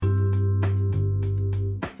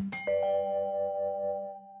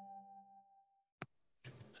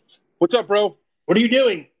What's up, bro? What are you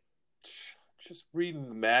doing? Just reading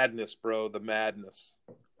the madness, bro. The madness.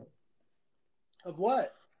 Of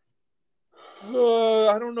what?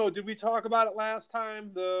 I don't know. Did we talk about it last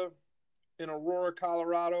time? In Aurora,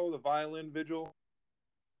 Colorado, the violin vigil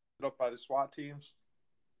up by the SWAT teams.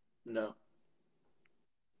 No.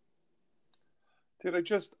 Dude, I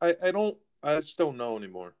just don't know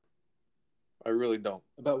anymore. I really don't.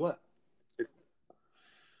 About what?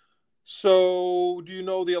 So, do you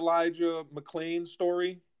know the Elijah McClain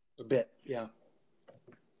story? A bit, yeah.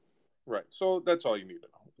 Right. So that's all you need to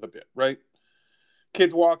know. The bit, right?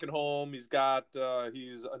 Kid's walking home. He's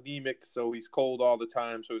anemic, so he's cold all the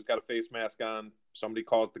time. So he's got a face mask on. Somebody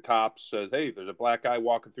calls the cops, says, "Hey, there's a black guy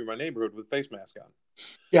walking through my neighborhood with a face mask on."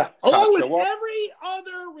 Yeah. Cops Along with show up. every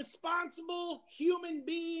other responsible human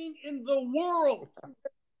being in the world.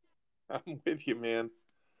 I'm with you, man.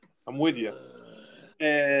 I'm with you.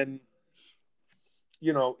 And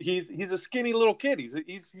he's a skinny little kid.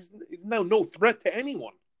 He's no threat to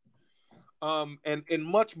anyone. And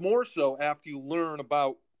much more so after you learn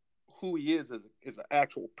about who he is as an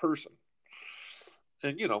actual person.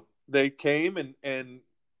 And they came and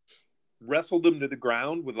wrestled him to the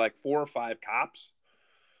ground with like 4 or 5 cops.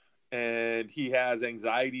 And he has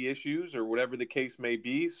anxiety issues or whatever the case may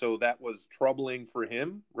be. So that was troubling for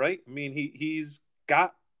him, right? I mean, he's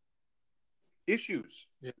got issues.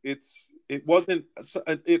 Yeah. It wasn't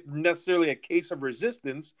necessarily a case of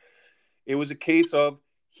resistance. It was a case of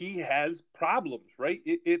he has problems, right?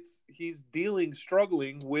 He's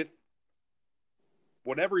struggling with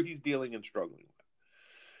whatever he's dealing and struggling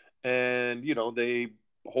with. And, they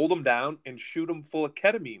hold him down and shoot him full of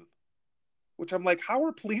ketamine, which I'm like, how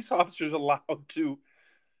are police officers allowed to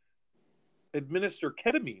administer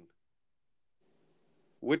ketamine?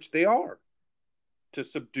 Which they are, to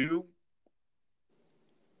subdue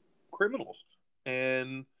criminals.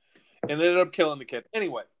 And ended up killing the kid.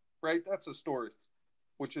 Anyway, right? That's a story,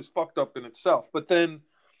 which is fucked up in itself. But then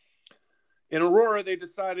in Aurora, they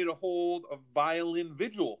decided to hold a violin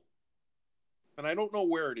vigil. And I don't know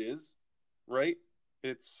where it is, right?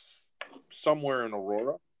 It's somewhere in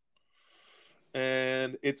Aurora.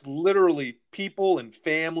 And it's literally people and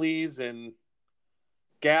families and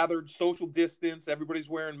gathered, social distance. Everybody's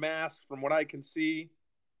wearing masks from what I can see.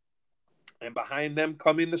 And behind them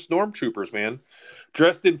come in the stormtroopers, man,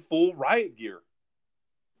 dressed in full riot gear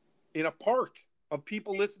in a park of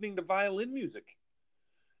people listening to violin music.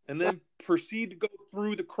 And then proceed to go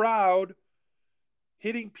through the crowd,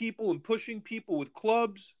 hitting people and pushing people with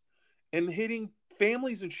clubs and hitting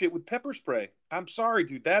families and shit with pepper spray. I'm sorry,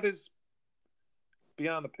 dude. That is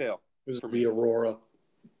beyond the pale. This is the Aurora.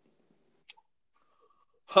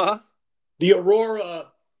 Huh? The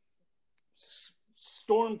Aurora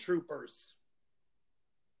stormtroopers.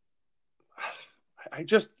 I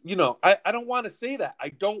just, I don't want to say that. I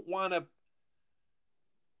don't want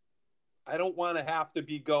to have to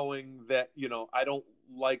be going that, I don't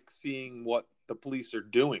like seeing what the police are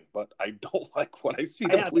doing, but I don't like what I see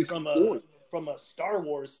the police doing. From a Star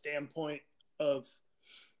Wars standpoint of,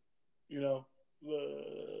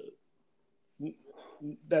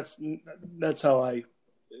 that's how I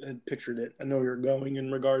had pictured it. I know where you're going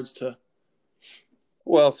in regards to.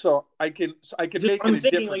 Well, so I can make it a different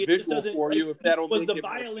visual for you if that'll make it more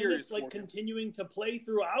serious. Was the violinist continuing to play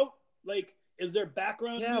throughout? Like, is there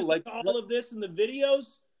background music to all of this in the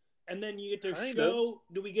videos? And then you get to show.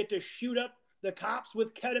 Do we get to shoot up the cops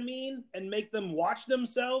with ketamine and make them watch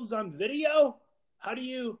themselves on video? How do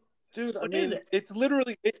you, dude? Is it? It's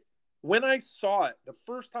literally when I saw it the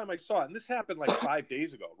first time I saw it, and this happened like 5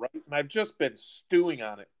 days ago, right? And I've just been stewing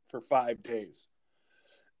on it for 5 days.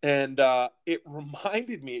 And it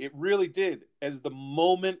reminded me, it really did, as the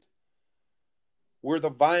moment where the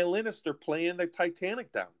violinists are playing the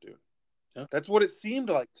Titanic down, dude. Yeah. That's what it seemed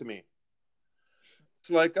like to me. It's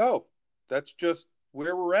like, oh, that's just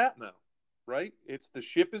where we're at now, right? It's the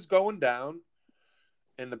ship is going down,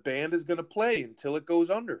 and the band is going to play until it goes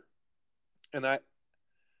under. And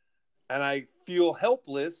I feel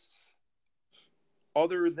helpless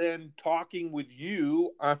other than talking with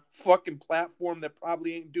you on a fucking platform that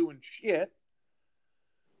probably ain't doing shit.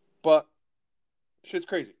 But shit's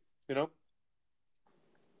crazy,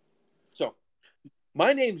 So,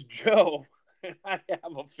 my name's Joe, and I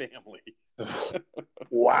have a family.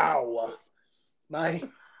 Wow. My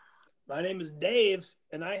name is Dave,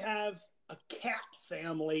 and I have a cat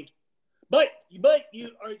family. But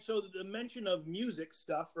you are, so the mention of music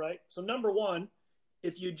stuff, right? So number one,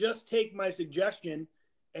 if you just take my suggestion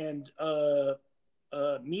and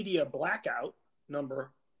media blackout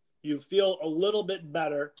number, you feel a little bit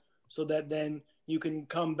better so that then you can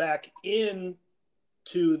come back in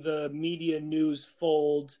to the media news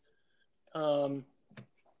fold and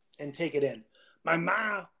take it in. My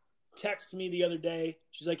ma texted me the other day.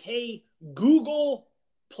 She's like, hey, Google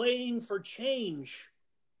Playing for Change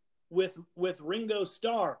with Ringo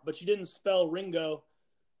Starr, but she didn't spell Ringo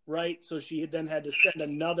right, so she then had to send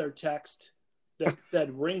another text that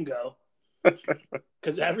said Ringo,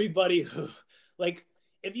 because everybody who, like,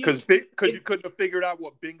 if you couldn't have figured out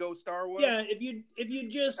what Bingo Star was. Yeah, if you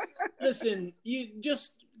just listen, you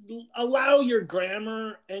just allow your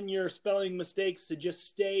grammar and your spelling mistakes to just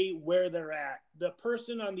stay where they're at. The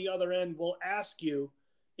person on the other end will ask you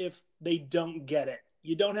if they don't get it.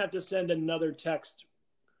 You don't have to send another text.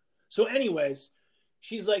 So anyways,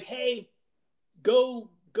 she's like, hey, go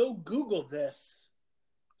Google this.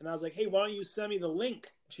 And I was like, hey, why don't you send me the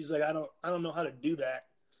link? She's like, I don't know how to do that.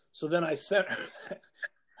 So then I sent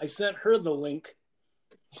her the link.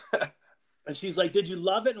 And she's like, did you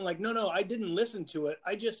love it? And I'm like, no, I didn't listen to it.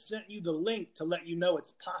 I just sent you the link to let you know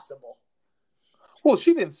it's possible. Well,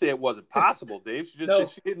 she didn't say it wasn't possible, Dave. She just said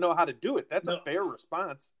she didn't know how to do it. That's a fair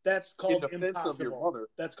response. That's called in defense impossible. Of your mother.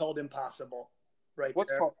 That's called impossible. Right.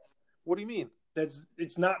 What's called? What do you mean?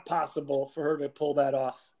 It's not possible for her to pull that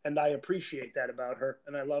off. And I appreciate that about her.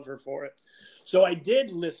 And I love her for it. So I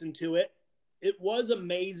did listen to it. It was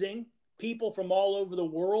amazing. People from all over the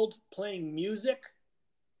world playing music.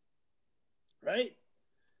 Right.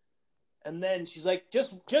 And then she's like,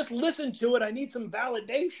 just listen to it. I need some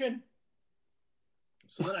validation.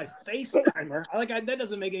 So then I FaceTime her. That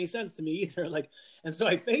doesn't make any sense to me either. And so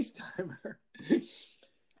I FaceTime her.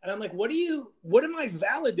 And I'm like, what am I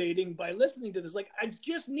validating by listening to this? Like, I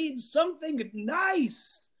just need something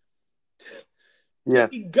nice. Yeah.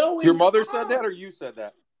 Going Your mother said that, or you said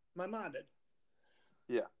that? My mom did.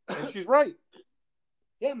 Yeah. And she's right.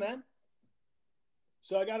 Yeah, man.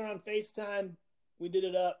 So I got her on FaceTime. We did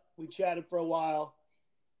it up. We chatted for a while.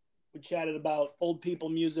 We chatted about old people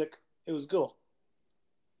music. It was cool.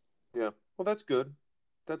 Yeah. Well, that's good.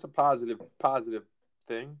 That's a positive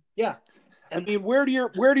thing. Yeah. And I mean, where do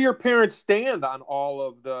your parents stand on all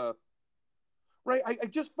of the right? I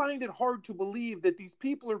just find it hard to believe that these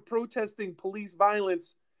people are protesting police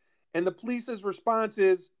violence and the police's response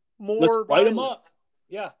is more Let's light them up.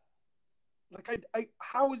 Yeah. Like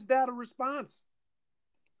how is that a response?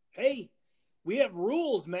 Hey, we have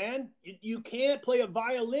rules, man. You can't play a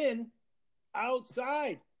violin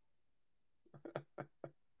outside.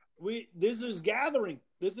 This is gathering.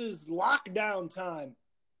 This is lockdown time.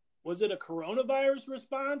 Was it a coronavirus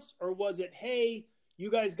response, or was it, hey,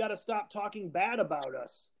 you guys got to stop talking bad about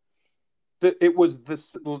us? It was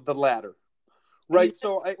the latter, right?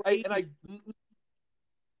 So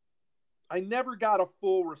I never got a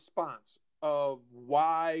full response of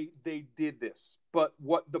why they did this, but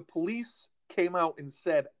what the police came out and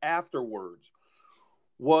said afterwards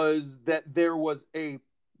was that there was a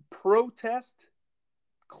protest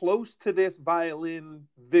close to this violin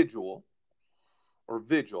vigil.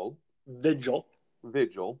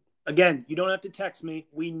 Again, you don't have to text me.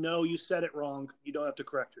 We know you said it wrong. You don't have to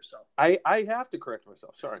correct yourself. I have to correct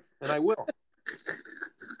myself. Sorry. And I will.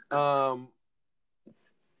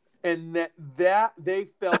 And that they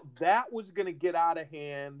felt that was going to get out of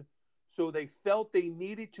hand. So they felt they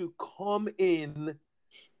needed to come in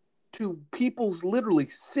to people literally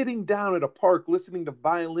sitting down at a park listening to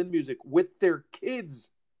violin music with their kids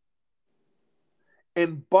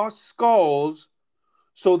and bust skulls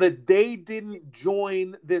so that they didn't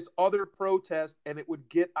join this other protest and it would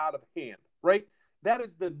get out of hand, right? That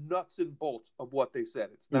is the nuts and bolts of what they said.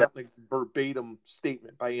 It's not like verbatim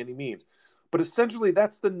statement by any means. But essentially,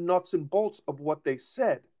 that's the nuts and bolts of what they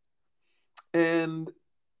said. And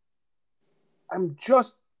I'm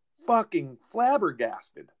just fucking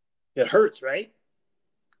flabbergasted. It hurts, right?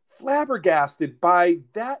 Flabbergasted by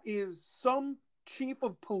that is some chief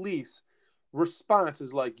of police response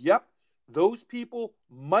is like, yep, those people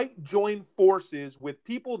might join forces with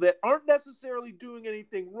people that aren't necessarily doing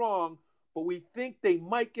anything wrong, but we think they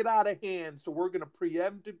might get out of hand, so we're going to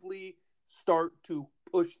preemptively start to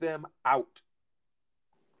push them out.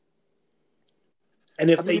 And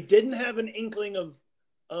if they didn't have an inkling of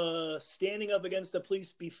standing up against the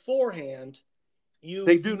police beforehand,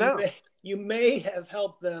 they do now. You may have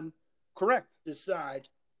helped them. Correct. Decide.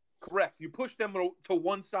 Correct. You push them to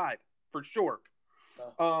one side for sure.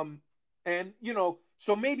 And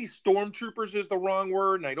so maybe stormtroopers is the wrong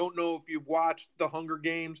word, and I don't know if you've watched the Hunger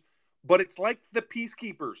Games, but it's like the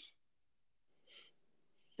peacekeepers.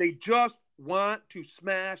 They just want to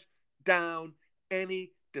smash down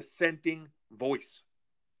any dissenting voice,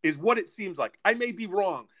 is what it seems like. I may be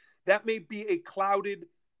wrong. That may be a clouded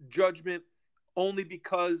judgment only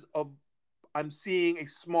because of I'm seeing a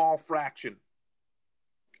small fraction.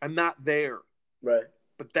 I'm not there, Right.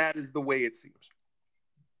 but that is the way it seems.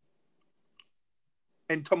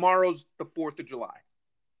 And tomorrow's the 4th of July.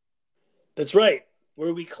 That's right.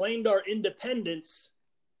 Where we claimed our independence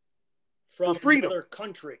from For freedom. another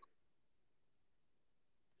country.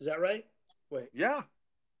 Is that right? Wait. Yeah.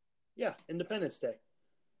 Yeah, Independence Day.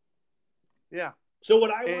 Yeah. So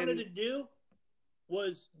what I wanted to do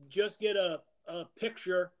was just get a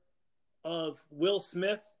picture of Will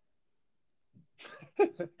Smith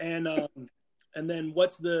and then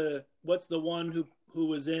what's the one who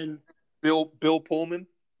was in Bill Pullman?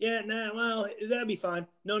 Yeah, well, that'd be fine.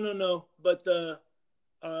 No. But the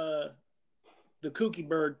kooky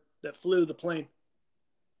bird that flew the plane.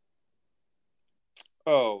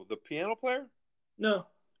 Oh, the piano player? No.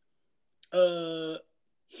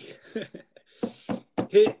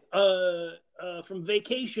 From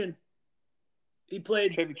Vacation. He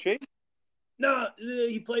played Chevy Chase? No,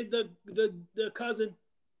 he played the cousin.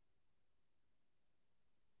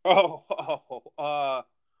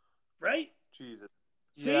 Right? Jesus.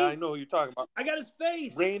 See? Yeah, I know who you're talking about. I got his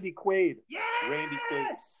face. Randy Quaid. Yes! Randy Quaid.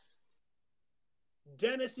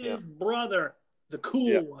 Dennis's brother, the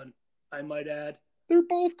cool one, I might add. They're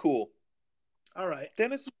both cool. All right.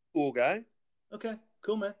 Dennis is a cool guy. Okay,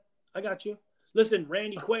 cool, man. I got you. Listen,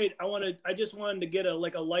 Randy Quaid, I just wanted to get a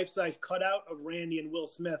life-size cutout of Randy and Will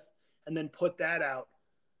Smith and then put that out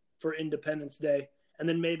for Independence Day. And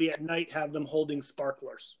then maybe at night have them holding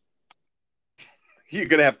sparklers. You're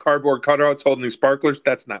going to have cardboard cutouts holding these sparklers?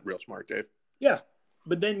 That's not real smart, Dave. Yeah.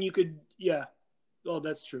 But then you could, yeah. Oh,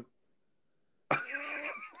 that's true.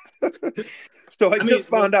 So I just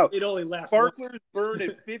found out. It only lasts. Sparklers burn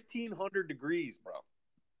at 1,500 degrees, bro.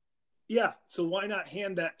 Yeah. So why not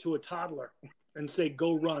hand that to a toddler and say,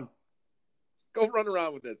 go run? Go run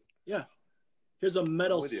around with this. Yeah. Here's a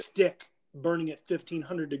metal stick burning at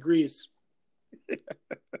 1,500 degrees.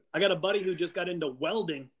 I got a buddy who just got into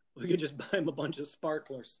welding. We could just buy him a bunch of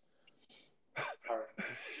sparklers.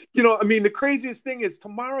 You know, I mean, the craziest thing is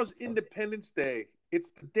tomorrow's Independence Day.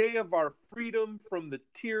 It's the day of our freedom from the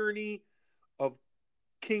tyranny of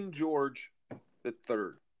King George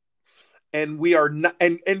III. And we are not,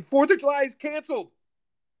 and 4th of July is canceled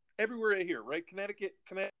everywhere here, right? Connecticut's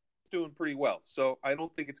doing pretty well. So I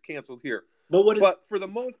don't think it's canceled here. But for the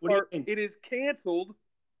most part, it is canceled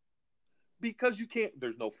because you can't,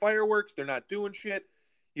 there's no fireworks. They're not doing shit,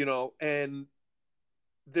 you know, and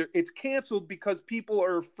it's canceled because people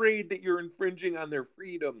are afraid that you're infringing on their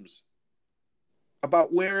freedoms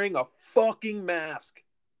about wearing a fucking mask.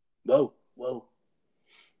 Whoa.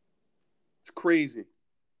 It's crazy.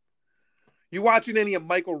 You watching any of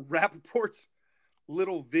Michael Rappaport's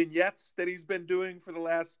little vignettes that he's been doing for the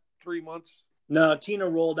last 3 months? No, Tina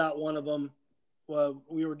rolled out one of them. Well,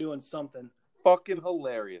 we were doing something. Fucking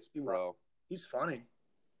hilarious, bro. He's funny.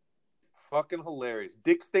 Fucking hilarious.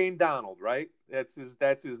 Dick Stain Donald, right? That's his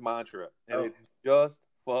mantra. And it's just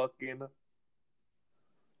fucking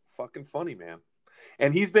funny, man.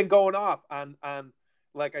 And he's been going off on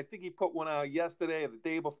like, I think he put one out yesterday or the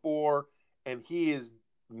day before, and he is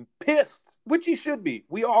pissed, which he should be.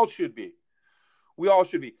 We all should be.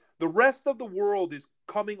 The rest of the world is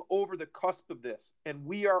coming over the cusp of this, and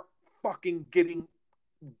we are fucking getting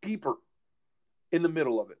deeper in the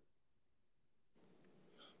middle of it.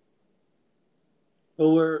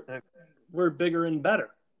 Well, we're bigger and better.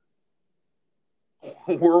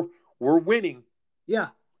 We're winning. Yeah.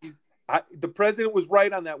 The president was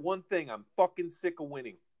right on that one thing. I'm fucking sick of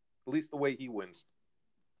winning. At least the way he wins.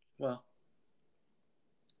 Well,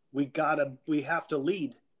 we have to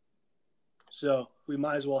lead. So we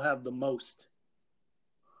might as well have the most.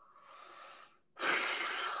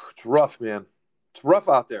 It's rough, man. It's rough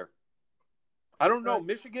out there. I don't know.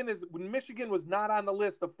 Michigan was not on the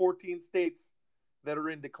list of 14 states that are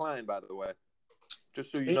in decline, by the way.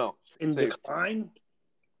 Just so you know. In decline?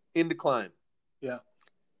 In decline. Yeah.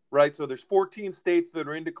 Right? So there's 14 states that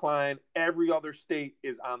are in decline. Every other state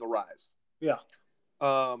is on the rise. Yeah.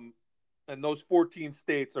 And those 14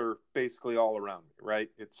 states are basically all around me, right?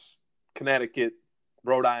 It's Connecticut,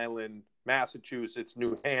 Rhode Island, Massachusetts,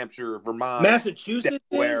 New Hampshire, Vermont. Massachusetts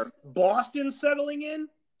is? Boston settling in?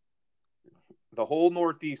 The whole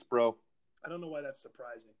Northeast, bro. I don't know why that's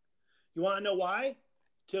surprising. You want to know why?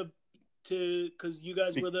 Because you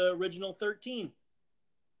guys were the original 13.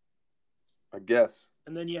 I guess.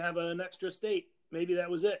 And then you have an extra state. Maybe that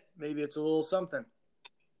was it. Maybe it's a little something.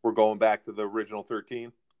 We're going back to the original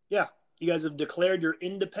 13? Yeah. You guys have declared your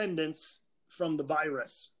independence from the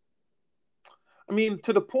virus. I mean,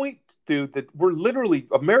 to the point, dude, that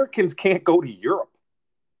Americans can't go to Europe.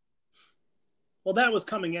 Well, that was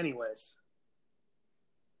coming anyways.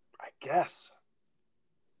 guess.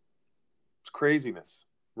 It's craziness,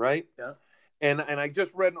 right? Yeah. And I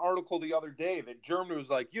just read an article the other day that Germany was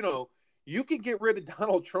like, you can get rid of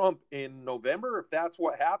Donald Trump in November if that's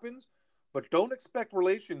what happens, but don't expect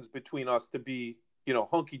relations between us to be,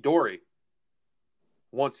 hunky dory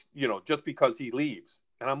once, just because he leaves.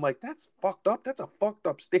 And I'm like, that's fucked up. That's a fucked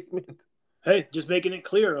up statement. Hey, just making it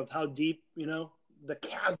clear of how deep, the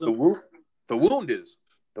chasm. The wound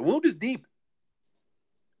is deep.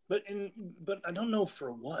 But I don't know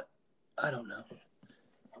for what. I don't know.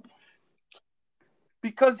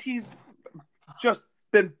 Because he's just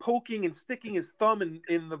been poking and sticking his thumb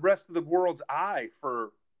in the rest of the world's eye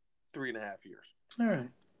for 3.5 years. All right.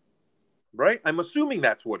 Right? I'm assuming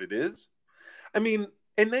that's what it is. I mean,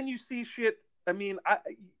 and then you see shit. I mean,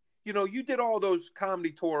 you did all those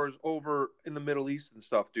comedy tours over in the Middle East and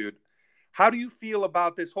stuff, dude. How do you feel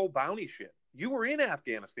about this whole bounty shit? You were in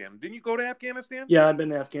Afghanistan. Didn't you go to Afghanistan? Yeah, I've been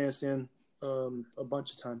to Afghanistan a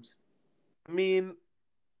bunch of times. I mean,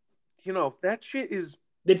 that shit is...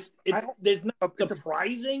 There's not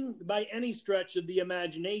surprising by any stretch of the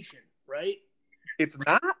imagination, right? It's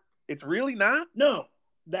not? It's really not? No,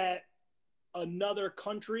 that another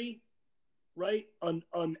country, right,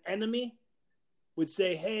 an enemy would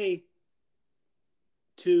say, hey,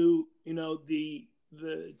 to,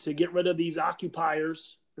 to get rid of these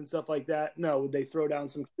occupiers and stuff like that. No, would they throw down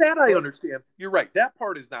some... That I understand. You're right. That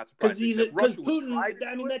part is not surprising. Because Putin,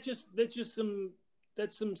 I mean, that's just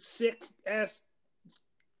some sick ass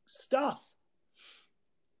stuff.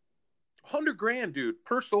 $100,000, dude,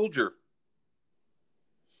 per soldier.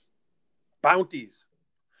 Bounties.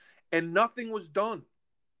 And nothing was done.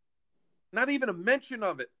 Not even a mention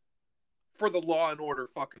of it for the law and order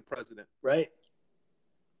fucking president. Right.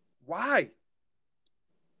 Why?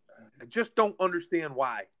 I just don't understand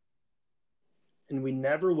why. And we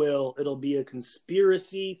never will. It'll be a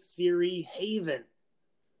conspiracy theory haven.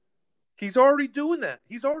 He's already doing that.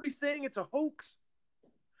 He's already saying it's a hoax.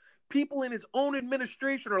 People in his own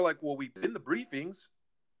administration are like, well, we did in the briefings.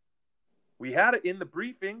 We had it in the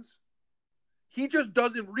briefings. He just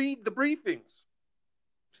doesn't read the briefings.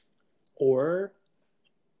 Or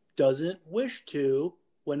doesn't wish to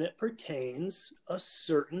when it pertains a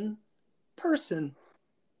certain person.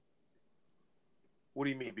 What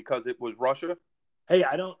do you mean? Because it was Russia? Hey,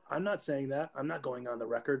 I'm not saying that. I'm not going on the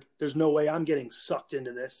record. There's no way I'm getting sucked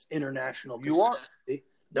into this international conspiracy. You are?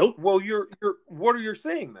 Nope. Well, what are you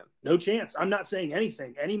saying then? No chance. I'm not saying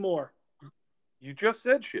anything anymore. You just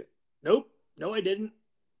said shit. Nope. No, I didn't.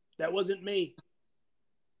 That wasn't me.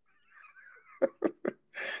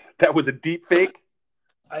 That was a deep fake?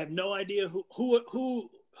 I have no idea who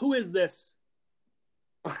is this?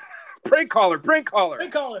 Prank caller.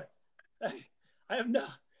 I have no.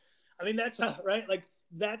 I mean, that's how, right? Like,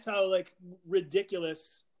 that's how, like,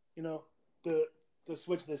 ridiculous, the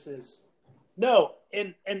switch this is. No,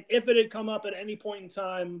 and if it had come up at any point in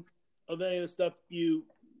time of any of the stuff I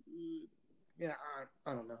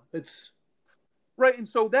don't know. It's right, and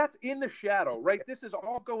so that's in the shadow, right? This is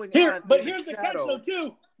all going here, on. but here's the catch, though,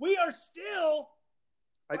 too. We are still.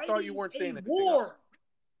 I thought you weren't saying anything war.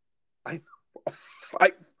 Else.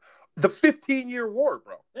 The 15-year war,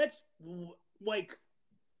 bro. That's like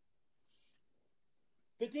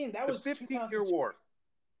 15. That was 15-year war.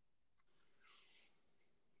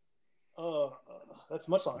 That's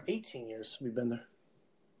much longer. 18 years we've been there.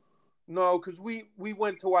 No, because we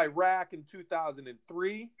went to Iraq in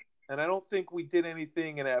 2003, and I don't think we did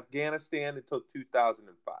anything in Afghanistan until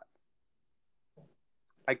 2005.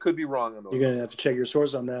 I could be wrong on those. You're gonna have to check your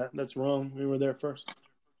source on that. That's wrong. We were there first.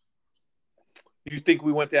 You think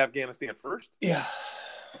we went to Afghanistan first? Yeah.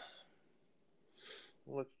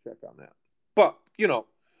 Well, let's check on that. But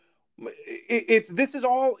this is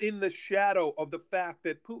all in the shadow of the fact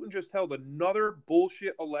that Putin just held another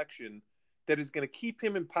bullshit election that is going to keep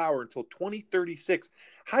him in power until 2036.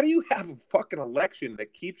 How do you have a fucking election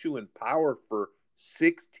that keeps you in power for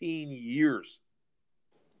 16 years?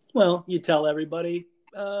 Well, you tell everybody,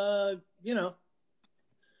 you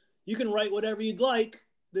can write whatever you'd like.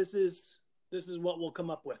 This is what we'll come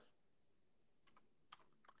up with.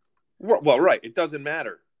 Well, right. It doesn't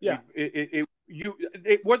matter. Yeah. It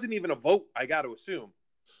wasn't even a vote, I got to assume.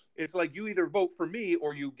 It's like you either vote for me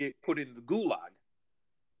or you get put in the gulag.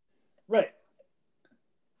 Right.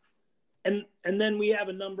 And then we have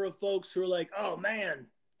a number of folks who are like, oh, man,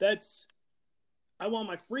 I want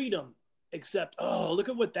my freedom. Except, oh, look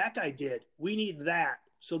at what that guy did. We need that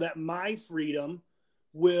so that my freedom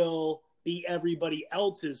will be everybody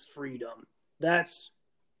else's freedom. That's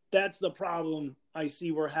the problem I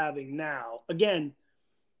see we're having now. Again,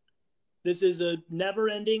 this is a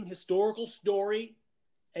never-ending historical story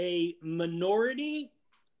a minority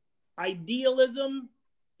idealism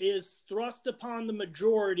is thrust upon the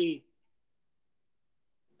majority,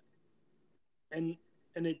 and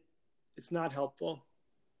it's not helpful.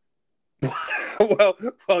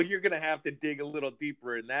 well, you're gonna have to dig a little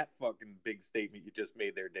deeper in that fucking big statement you just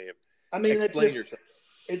made there, Dave. I mean, explain yourself.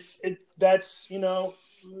 That's, you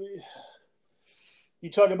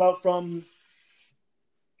talk about from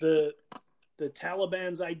the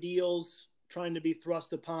Taliban's ideals trying to be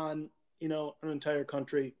thrust upon, an entire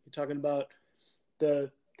country. You're talking about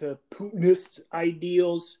the Putinist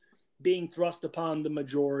ideals being thrust upon the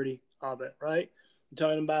majority of it, right? You're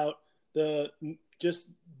talking about the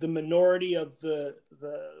minority of the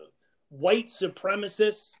white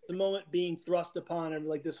supremacists at the moment being thrust upon, and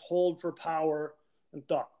like this hold for power and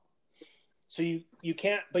thought. So you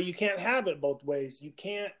can't have it both ways. You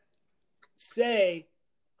can't say,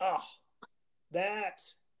 oh, that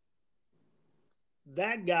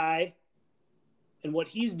guy and what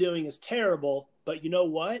he's doing is terrible, but you know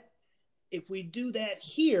what? If we do that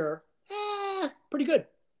here, pretty good.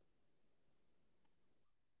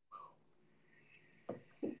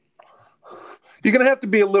 You're gonna have to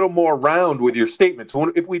be a little more round with your statements.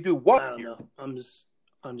 If we do what? I don't know. I'm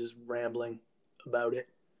just rambling about it.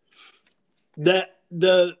 The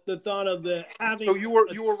thought of the having. So you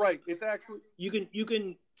were right. It's actually you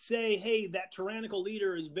can say, hey, that tyrannical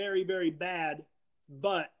leader is very, very bad,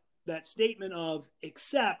 but that statement of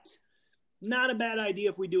except not a bad idea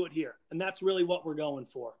if we do it here, and that's really what we're going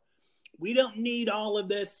for. We don't need all of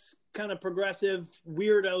this kind of progressive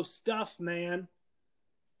weirdo stuff, man.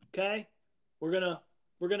 Okay. We're gonna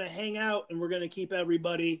hang out and we're gonna keep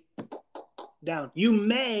everybody down. You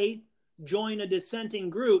may join a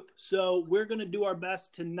dissenting group, so we're gonna do our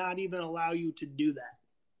best to not even allow you to do that.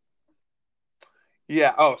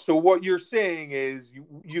 Yeah. Oh, so what you're saying is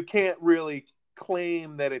you can't really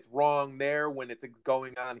claim that it's wrong there when it's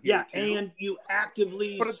going on here. Yeah, too. And you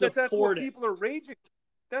actively but support that's what it. People are raging.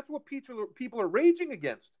 That's what people are raging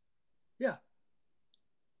against. Yeah.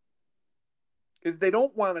 Is they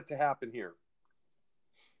don't want it to happen here.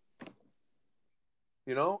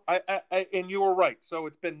 And you were right. So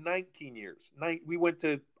it's been 19 years. We went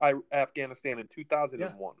to Afghanistan in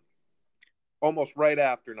 2001, almost right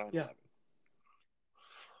after 9/11.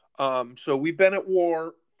 Yeah. So we've been at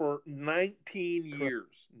war for 19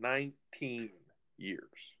 years. 19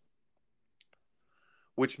 years.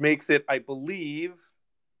 Which makes it, I believe,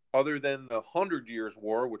 other than the 100 Years'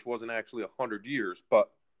 War, which wasn't actually 100 years,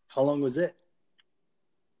 but... How long was it?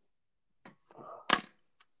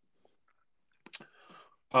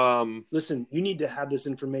 Listen, you need to have this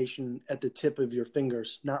information at the tip of your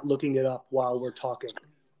fingers, not looking it up while we're talking.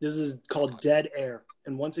 This is called dead air.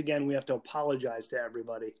 And once again, we have to apologize to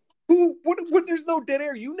everybody. What, there's no dead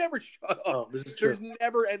air. You never shut up. Oh, this is true. There's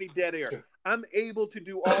never any dead air. True. I'm able to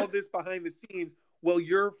do all this behind the scenes while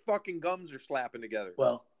your fucking gums are slapping together.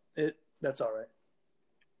 Well, that's all right.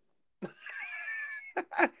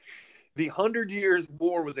 The 100 Years'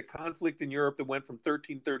 War was a conflict in Europe that went from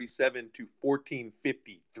 1337 to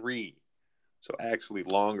 1453. So actually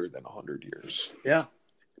longer than 100 years. Yeah.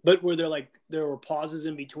 But were there were pauses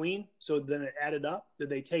in between? So then it added up? Did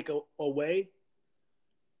they take away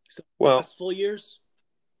some full years?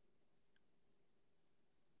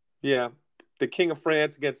 Yeah. The King of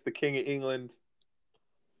France against the King of England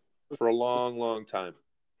for a long, long time.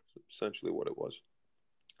 Essentially what it was.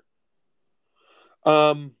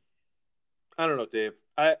 I don't know, Dave.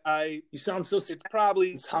 You sound so sad.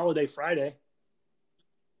 It's Holiday Friday.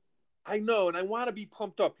 I know, and I want to be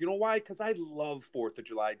pumped up. You know why? Because I love 4th of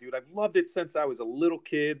July, dude. I've loved it since I was a little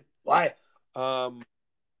kid. Why? I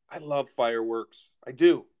love fireworks. I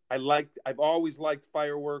do. I've always liked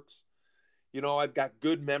fireworks. I've got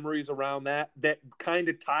good memories around that. That kind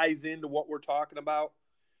of ties into what we're talking about.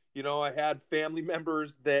 I had family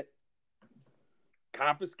members that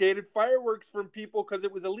confiscated fireworks from people because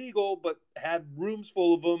it was illegal, but had rooms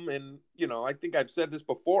full of them. And, I think I've said this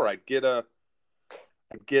before. I'd get a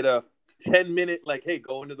 10-minute, hey,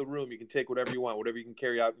 go into the room. You can take whatever you want. Whatever you can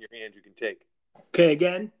carry out in your hands, you can take. Okay,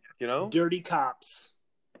 again, dirty cops.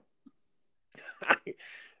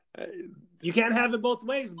 You can't have it both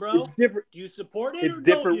ways, bro. It's different. Do you support it? It's or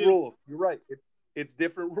different don't you? rules. You're right. It's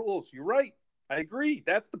different rules. You're right. I agree.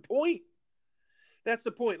 That's the point. That's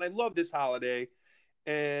the point. And I love this holiday.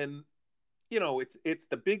 And, it's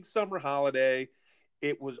the big summer holiday.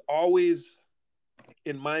 It was always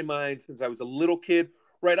in my mind since I was a little kid.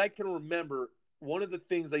 Right, I can remember one of the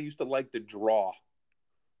things I used to like to draw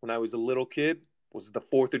when I was a little kid was the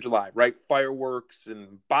 4th of July, right? Fireworks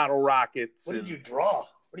and bottle rockets. What did you draw?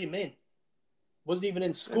 What do you mean? Wasn't even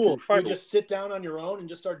in Century school. You Fireworks. just sit down on your own and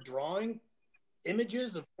just start drawing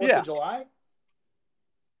images of 4th Yeah. of July?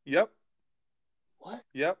 Yep. What?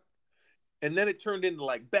 Yep. And then it turned into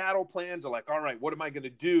like battle plans of like, all right, what am I going to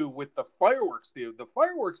do with the fireworks? The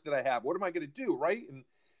fireworks that I have, what am I going to do? Right. And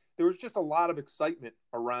there was just a lot of excitement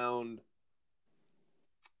around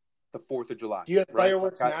the 4th of July. Do you have right?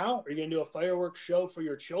 fireworks now? Are you going to do a fireworks show for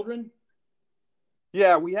your children?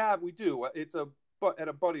 Yeah, we do. It's at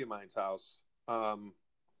a buddy of mine's house. And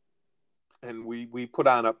we put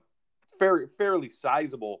on a fairly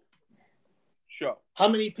sizable show. How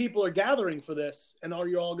many people are gathering for this? And are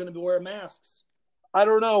you all going to wear masks? I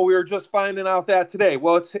don't know. We were just finding out that today.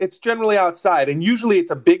 Well, it's generally outside, and usually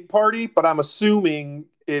it's a big party, but I'm assuming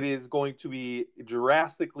it is going to be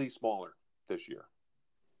drastically smaller this year.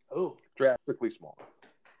 Oh, drastically smaller.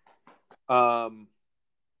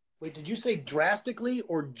 Wait, did you say drastically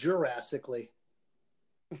or Jurassically?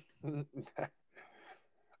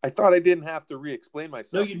 I thought I didn't have to re-explain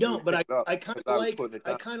myself. No, you don't. But I kind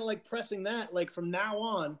of like pressing that. Like from now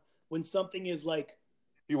on, when something is like,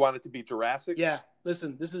 you want it to be Jurassic? Yeah.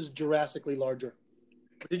 Listen, this is Jurassically larger.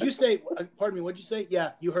 Did you say? Pardon me. What'd you say?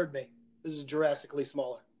 Yeah, you heard me. This is Jurassically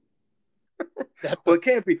smaller. Well, it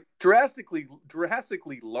can't be drastically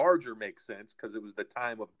larger. Makes sense because it was the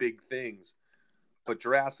time of big things. But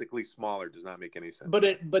drastically smaller does not make any sense.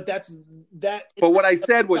 But that's that. But what I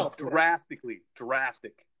said was drastic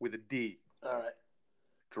with a D. All right.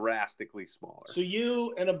 Drastically smaller. So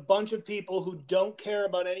you and a bunch of people who don't care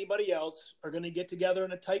about anybody else are going to get together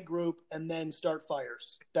in a tight group and then start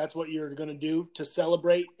fires. That's what you're going to do to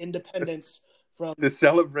celebrate independence from to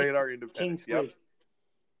celebrate our independence. King 3. Yep.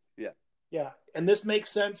 Yeah. Yeah. And this makes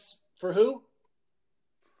sense for who?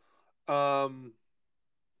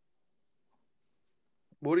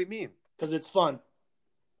 What do you mean? Because it's fun.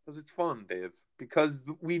 Because it's fun, Dave. Because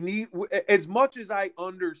we need, as much as I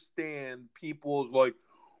understand people's like,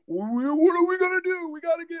 what are we going to do? We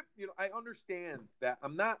got to get, I understand that.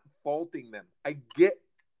 I'm not faulting them. I get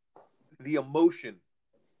the emotion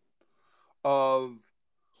of,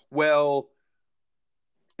 well,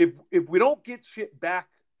 if we don't get shit back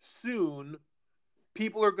soon,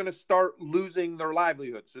 people are going to start losing their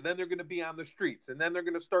livelihood. So then they're going to be on the streets, and then they're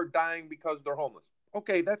going to start dying because they're homeless.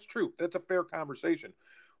 Okay, that's true. That's a fair conversation.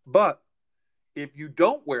 But if you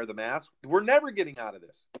don't wear the mask, we're never getting out of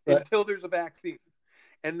this until there's a vaccine.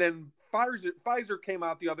 And then Pfizer came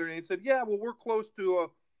out the other day and said, yeah, well, we're close to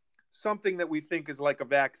something that we think is like a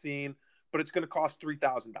vaccine, but it's going to cost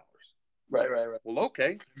 $3,000. Right. Well,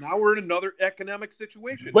 okay. Now we're in another economic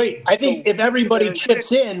situation. Wait, I think if everybody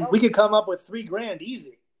chips in, we could come up with $3,000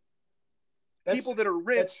 easy. People that are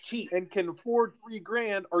rich and can afford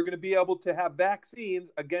 $3,000 are going to be able to have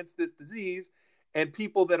vaccines against this disease, and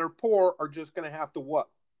people that are poor are just going to have to what?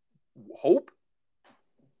 Hope?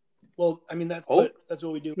 Well, I mean that's what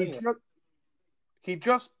we do. He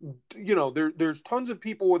just there's tons of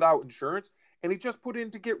people without insurance, and he just put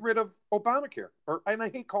in to get rid of Obamacare, and I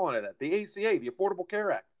hate calling it that, the ACA, the Affordable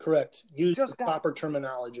Care Act. Correct. Use just the proper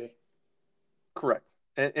terminology. Correct.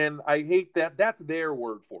 And I hate that. That's their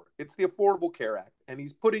word for it. It's the Affordable Care Act. And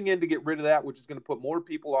he's putting in to get rid of that, which is going to put more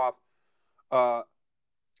people off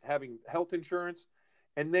having health insurance.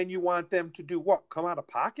 And then you want them to do what? Come out of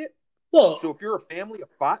pocket? Well, so if you're a family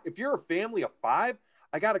of five,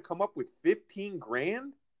 I got to come up with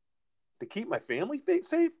 $15,000 to keep my family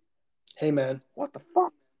safe? Hey, man. What the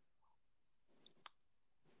fuck?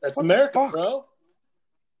 That's America, bro.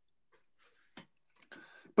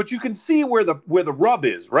 But you can see where the rub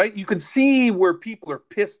is, right? You can see where people are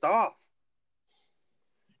pissed off.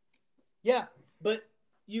 Yeah, but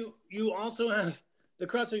you also have the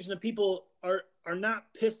cross-section of people are not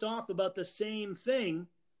pissed off about the same thing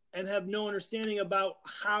and have no understanding about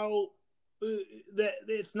how that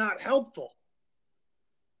it's not helpful.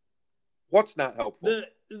 What's not helpful?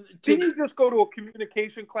 Didn't you just go to a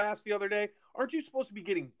communication class the other day? Aren't you supposed to be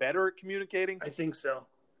getting better at communicating? I think so.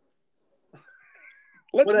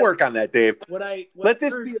 Let's work on that, Dave. Let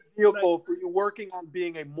this be a vehicle for you working on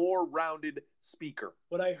being a more rounded speaker.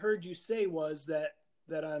 What I heard you say was that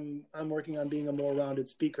I'm working on being a more rounded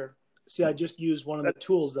speaker. See, I just used one of the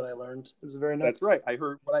tools that I learned. It's very nice. That's right. I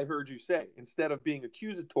heard what I heard you say. Instead of being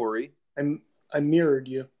accusatory, I mirrored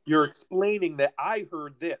you. You're explaining that I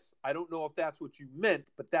heard this. I don't know if that's what you meant,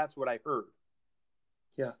 but that's what I heard.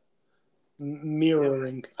 Yeah.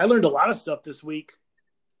 Mirroring. I learned a lot of stuff this week.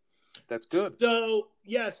 That's good. So,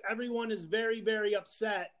 yes, everyone is very, very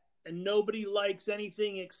upset, and nobody likes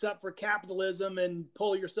anything except for capitalism and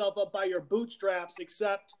pull yourself up by your bootstraps,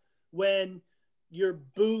 except when your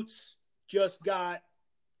boots just got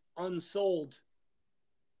unsold.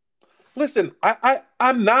 Listen,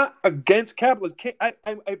 I'm not against capitalism.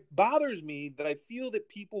 It bothers me that I feel that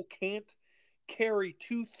people can't carry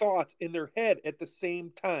two thoughts in their head at the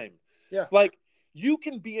same time. Yeah. Like, you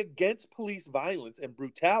can be against police violence and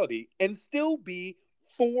brutality and still be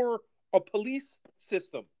for a police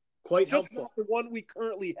system, Quite just helpful. not the one we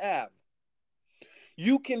currently have.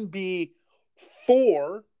 You can be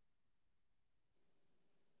for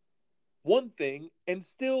one thing and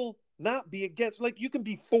still not be against. Like, you can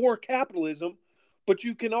be for capitalism, but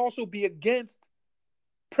you can also be against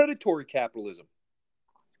predatory capitalism.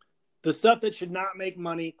 The stuff that should not make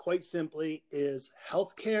money, quite simply, is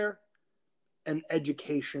healthcare and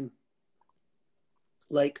education.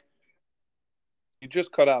 Like, you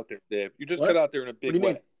just cut out there, Dave. You just cut out there in a big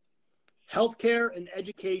way. Mean? Healthcare and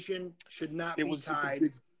education should not be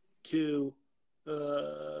tied to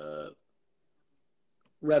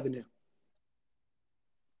revenue.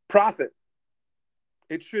 Profit.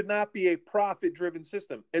 It should not be a profit-driven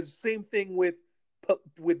system. It's the same thing with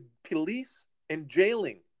police and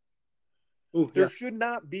jailing. There should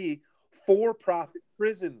not be for-profit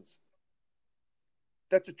prisons.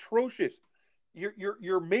 That's atrocious.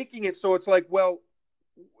 You're making it so it's like, well,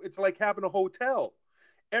 it's like having a hotel.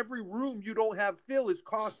 Every room you don't have fill is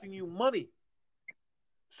costing you money.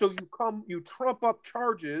 So you trump up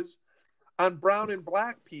charges on brown and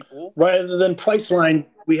black people. Rather than Priceline,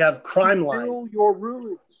 we have Crime Line. Fill your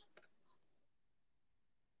rooms.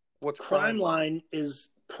 What's Crime Line is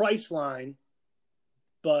Priceline,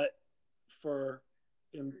 but for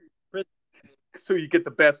so you get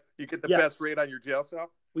the best best rate on your jail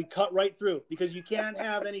cell. We cut right through because you can't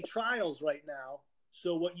have any trials right now.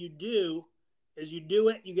 So what you do is you do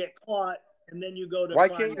it, you get caught, and then you go to. Why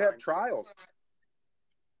can't you have trials?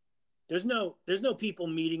 There's no people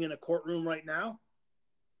meeting in a courtroom right now.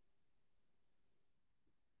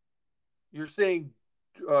 You're saying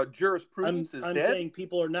jurisprudence is dead? I'm saying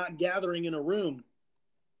people are not gathering in a room.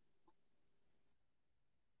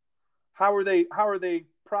 How are they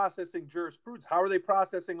processing jurisprudence? How are they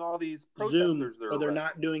processing all these protesters? Zoom, or they're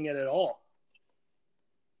not doing it at all.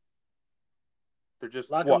 They're just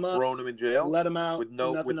throwing them in jail, let them out, with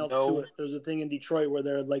nothing else to it. There was a thing in Detroit where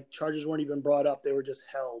they're like charges weren't even brought up; they were just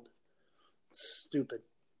held. Stupid.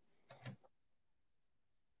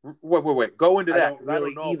 Wait. Go into that. I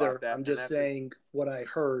don't know either. About that. I'm just saying what I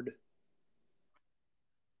heard.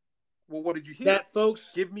 Well, what did you hear? That,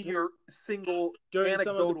 folks, give me your single during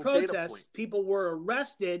anecdotal some of the protests, data point. People were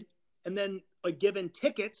arrested and then given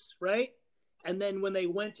tickets, right? And then when they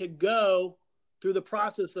went to go through the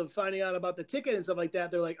process of finding out about the ticket and stuff like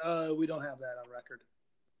that, they're like, we don't have that on record.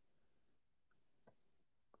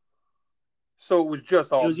 So it was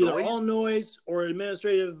just all noise? It was either all noise or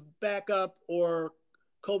administrative backup or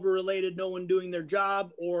COVID-related, no one doing their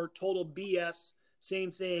job, or total BS,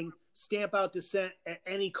 same thing, stamp out dissent at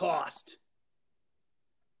any cost.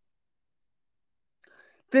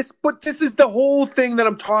 This is the whole thing that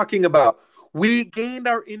I'm talking about. We gained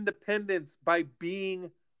our independence by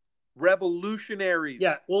being revolutionaries.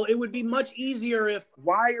 Yeah, well, it would be much easier if...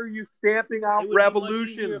 Why are you stamping out revolutions? It would be much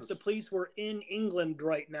easier if the police were in England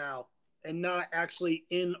right now and not actually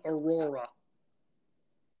in Aurora.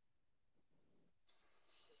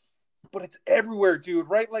 But it's everywhere, dude,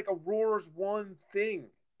 right? Like, Aurora's one thing.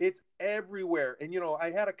 It's everywhere. And,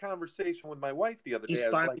 I had a conversation with my wife the other day. I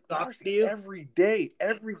was like, Darcy, every day,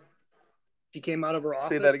 She came out of her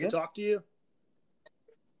office to talk to you?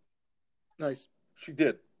 Nice. She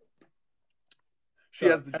did. She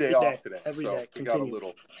has the day off today. Every day. We got a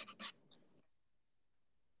little.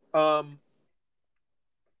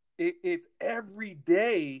 It's every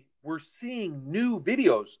day we're seeing new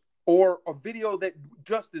videos, or a video that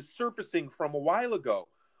just is surfacing from a while ago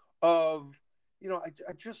of,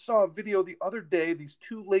 I just saw a video the other day, these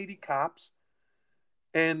two lady cops,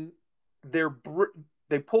 and they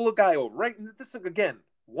pull a guy over, right? And this is, again,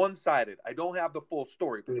 one-sided. I don't have the full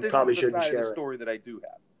story, but this is the side of the story that I do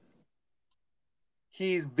have.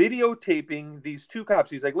 He's videotaping these two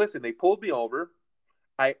cops. He's like, listen, they pulled me over.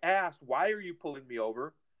 I asked, why are you pulling me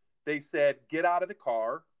over? They said, get out of the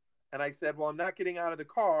car. And I said, well, I'm not getting out of the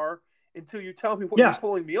car until you tell me what you're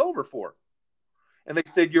pulling me over for. And they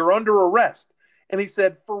said, you're under arrest. And he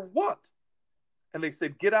said, for what? And they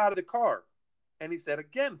said, get out of the car. And he said,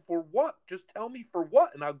 again, for what? Just tell me for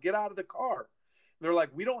what, and I'll get out of the car. And they're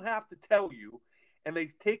like, we don't have to tell you. And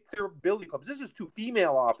they take their billy clubs. This is two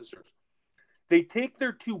female officers. They take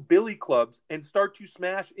their two billy clubs and start to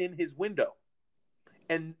smash in his window.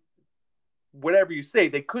 And whatever you say,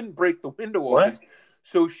 they couldn't break the window open.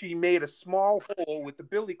 So she made a small hole with the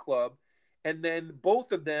billy club, and then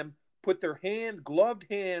both of them put their gloved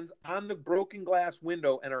hands on the broken glass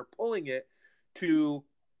window and are pulling it to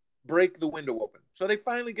break the window open. So they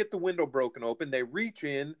finally get the window broken open. They reach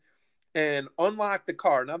in and unlock the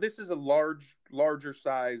car. Now, this is a larger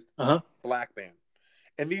sized black van.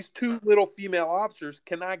 And these two little female officers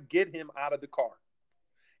cannot get him out of the car.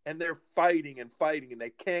 And they're fighting, and they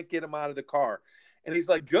can't get him out of the car. And he's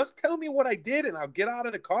like, just tell me what I did and I'll get out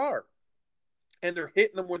of the car. And they're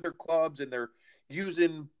hitting him with their clubs, and they're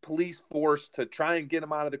using police force to try and get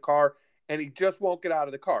him out of the car. And he just won't get out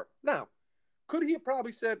of the car. Now, could he have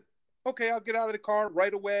probably said, okay, I'll get out of the car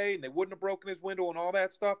right away, and they wouldn't have broken his window and all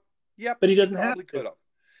that stuff? Yep. But he doesn't have to. Could have.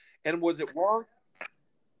 And was it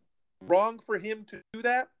wrong for him to do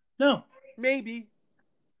that? No. Maybe.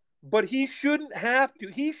 But he shouldn't have to.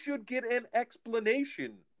 He should get an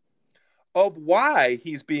explanation of why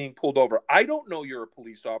he's being pulled over. I don't know you're a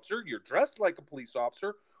police officer. You're dressed like a police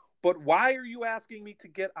officer. But why are you asking me to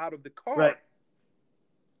get out of the car? Right.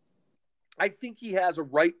 I think he has a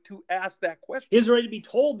right to ask that question. He has a right to be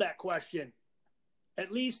told that question.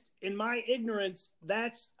 At least in my ignorance,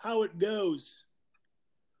 that's how it goes.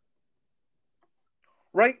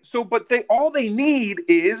 Right? So, but all they need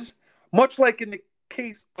is, much like in the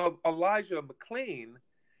case of Elijah McClain,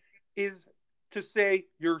 is to say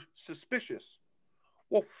you're suspicious.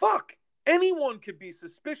 Well, fuck. Anyone could be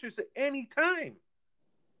suspicious at any time.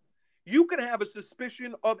 You can have a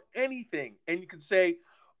suspicion of anything, and you can say,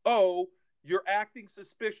 oh, you're acting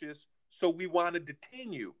suspicious, so we want to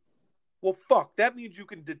detain you. Well, fuck. That means you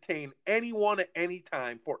can detain anyone at any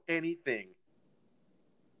time for anything.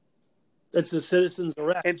 That's a citizen's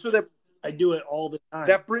arrest. And so that I do it all the time.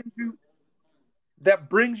 That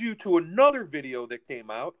brings you to another video that came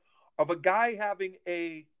out of a guy having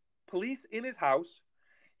a police in his house.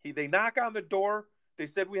 They knock on the door. They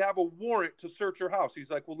said, we have a warrant to search your house. He's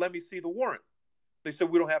like, well, let me see the warrant. They said,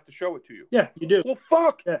 we don't have to show it to you. Yeah, you do. Well,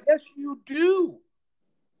 fuck. Yeah. Yes, you do.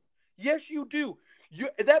 Yes, you do.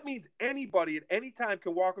 That means anybody at any time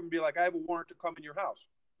can walk up and be like, I have a warrant to come in your house.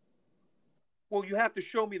 Well, you have to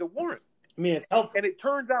show me the warrant. I mean, it's helpful. And it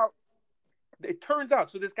turns out,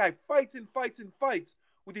 so this guy fights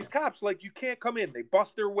with these cops. Like, you can't come in. They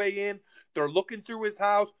bust their way in. They're looking through his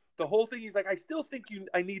house. The whole thing. He's like, I still think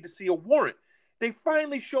I need to see a warrant. They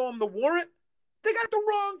finally show him the warrant. They got the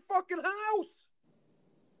wrong fucking house.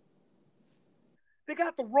 They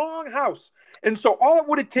got the wrong house. And so all it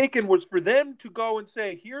would have taken was for them to go and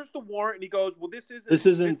say, here's the warrant. And he goes, well, this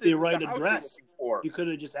isn't the right address. You could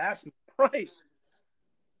have just asked me. Right.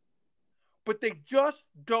 But they just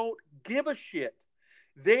don't give a shit.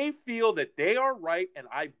 They feel that they are right, and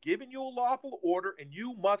I've given you a lawful order, and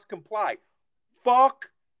you must comply. Fuck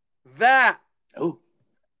that. Oh.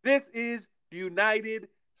 This is the United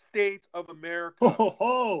States of America.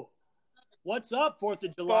 Oh, what's up, 4th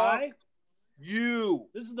of July? Fuck you.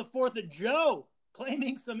 This is the 4th of Joe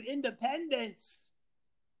claiming some independence.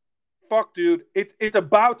 Fuck, dude. It's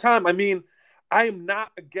about time. I mean, I am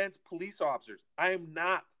not against police officers. I am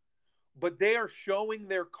not. But they are showing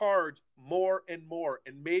their cards more and more.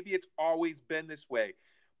 And maybe it's always been this way.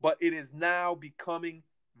 But it is now becoming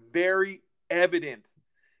very evident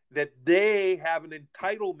that they have an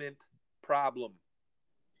entitlement problem.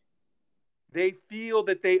 They feel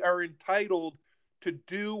that they are entitled to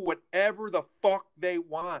do whatever the fuck they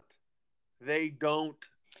want. They don't.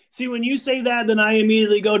 See, when you say that, then I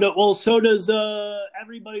immediately go to, well, so does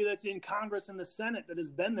everybody that's in Congress and the Senate that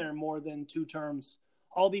has been there more than 2 terms.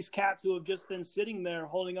 All these cats who have just been sitting there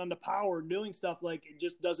holding on to power, doing stuff like it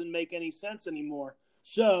just doesn't make any sense anymore.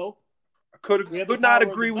 So I could not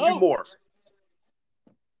agree with you more.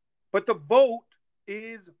 But the vote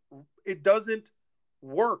it doesn't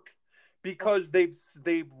work because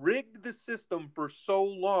they've rigged the system for so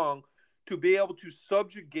long to be able to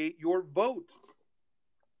subjugate your vote.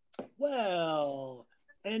 Well,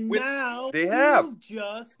 and now they have you've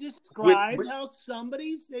just described how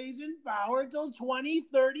somebody stays in power until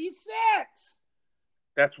 2036.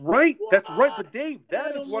 That's right. What? That's right. But Dave,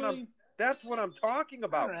 that's what I'm talking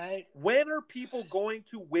about. All right. When are people going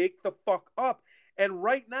to wake the fuck up? And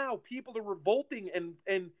right now, people are revolting, and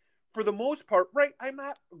for the most part, right, I'm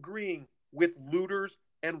not agreeing with looters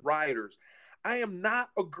and rioters. I am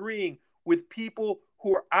not agreeing with people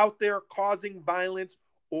who are out there causing violence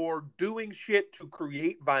or doing shit to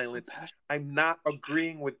create violence. I'm not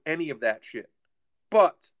agreeing with any of that shit.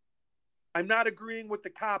 But I'm not agreeing with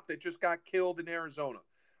the cop that just got killed in Arizona.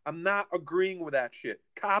 I'm not agreeing with that shit.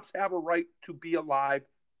 Cops have a right to be alive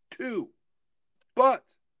too. But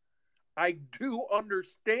I do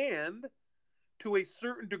understand to a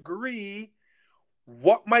certain degree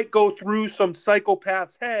what might go through some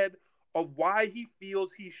psychopath's head of why he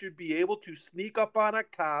feels he should be able to sneak up on a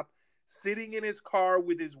cop sitting in his car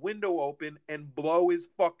with his window open and blow his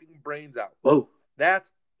fucking brains out. Whoa. That's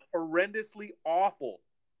horrendously awful.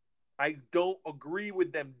 I don't agree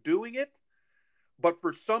with them doing it, but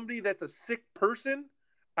for somebody that's a sick person,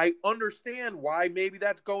 I understand why maybe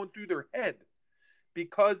that's going through their head,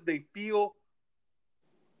 because they feel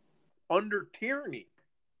under tyranny.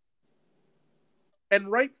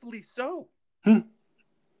 And rightfully so.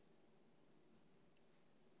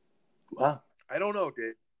 Wow. I don't know,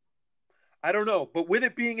 Dave. I don't know. But with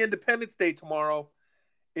it being Independence Day tomorrow,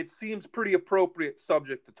 it seems pretty appropriate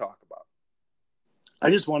subject to talk about. I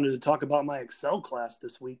just wanted to talk about my Excel class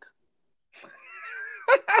this week.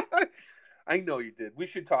 I know you did. We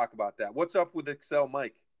should talk about that. What's up with Excel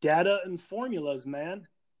Mike? Data and formulas, man.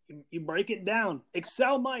 You break it down.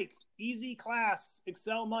 Excel Mike, easy class.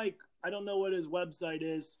 Excel Mike. I don't know what his website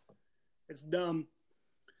is. It's dumb.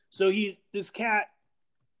 So this cat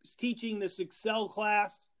is teaching this Excel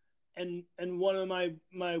class, and one of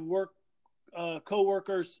my work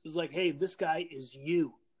coworkers is like, "Hey, this guy is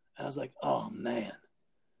you." And I was like, "Oh man."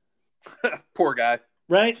 Poor guy.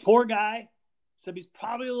 Right? Poor guy. Except he's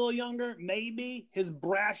probably a little younger, maybe. His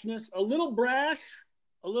brashness, a little brash,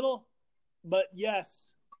 but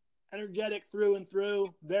yes, energetic through and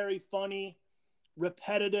through, very funny,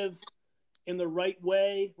 repetitive in the right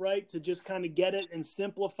way, right? To just kind of get it and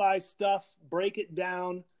simplify stuff, break it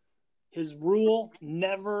down. His rule,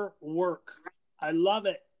 never work. I love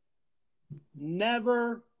it.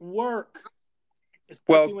 Never work.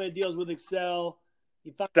 Especially when it deals with Excel.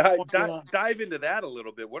 You dive into that a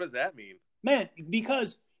little bit. What does that mean? Man,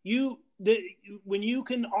 because when you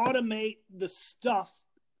can automate the stuff,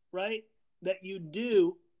 right, that you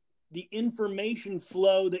do, the information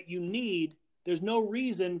flow that you need, there's no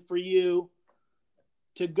reason for you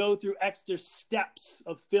to go through extra steps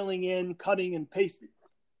of filling in, cutting and pasting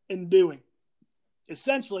and doing.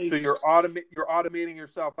 Essentially. So you're automating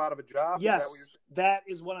yourself out of a job? Yes, that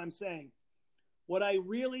is what I'm saying. What I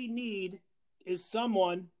really need is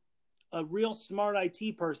someone, a real smart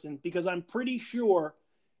IT person, because I'm pretty sure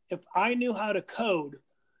if I knew how to code,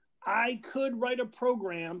 I could write a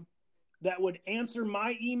program that would answer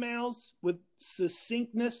my emails with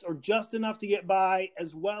succinctness or just enough to get by,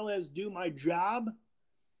 as well as do my job.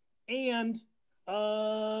 And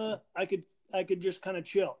I could just kind of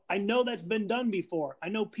chill. I know that's been done before. I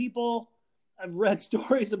know people, I've read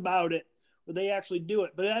stories about it where they actually do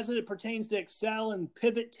it. But as it pertains to Excel and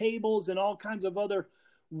pivot tables and all kinds of other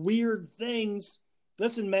weird things,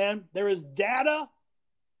 listen, man, there is data,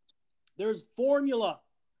 there's formula.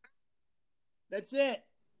 That's it.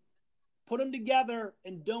 Put them together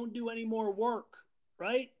and don't do any more work,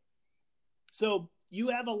 right? So you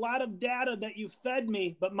have a lot of data that you fed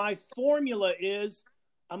me, but my formula is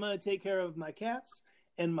I'm going to take care of my cats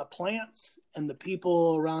and my plants and the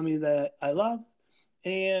people around me that I love,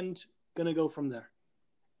 and going to go from there.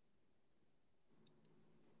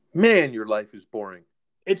 Man, your life is boring.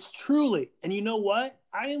 It's truly. And you know what?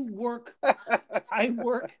 I work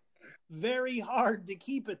very hard to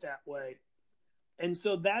keep it that way. And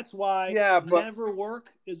so that's why never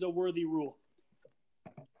work is a worthy rule.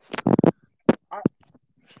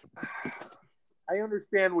 I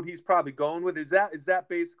understand what he's probably going with. Is that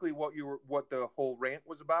basically what the whole rant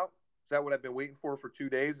was about? Is that what I've been waiting for 2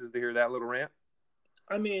 days, is to hear that little rant?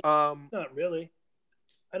 I mean, not really.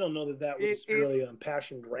 I don't know that was really a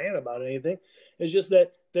impassioned rant about anything. It's just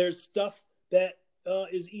that there's stuff that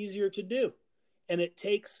is easier to do. And it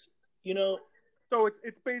takes, So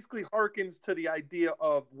it's basically harkens to the idea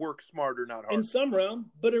of work smarter, not harder. In some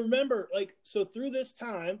realm. But remember, so through this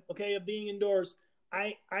time, okay, of being indoors,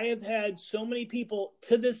 I have had so many people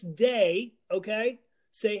to this day, okay,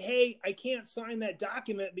 say, hey, I can't sign that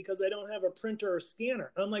document because I don't have a printer or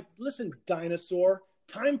scanner. And I'm like, listen, dinosaur,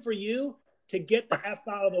 time for you to get the F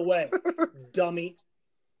out of the way, dummy.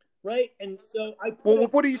 Right? And so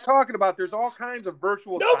what are you talking about? There's all kinds of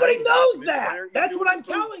virtual. Nobody knows that. That's what I'm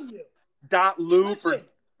telling you. Loop or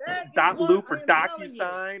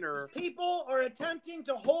DocuSign or people are attempting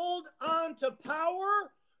to hold on to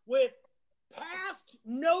power with past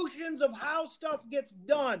notions of how stuff gets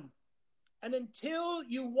done. And until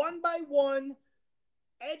you one by one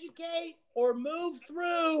educate or move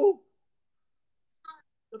through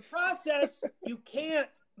the process, you can't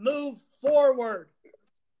move forward.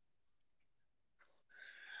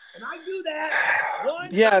 And I do that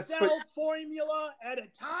one Excel formula at a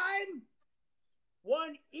time,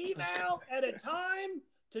 one email at a time,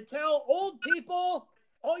 to tell old people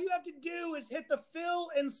all you have to do is hit the fill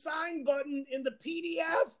and sign button in the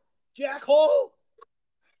PDF, jackhole.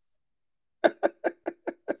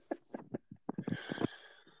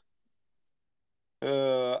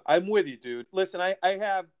 I'm with you, dude. Listen, I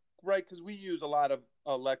have, right, because we use a lot of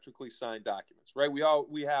electrically signed documents, right?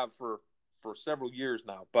 We have for several years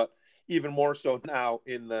now, but even more so now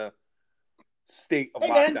in the state of Hey,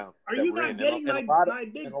 man, lockdown are that you we're not in, getting and a lot of my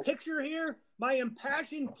big picture here? My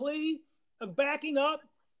impassioned plea of backing up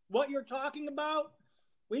what you're talking about?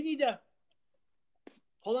 We need to...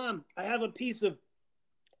 Hold on. I have a piece of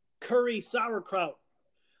curry sauerkraut.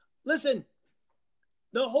 Listen,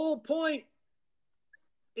 the whole point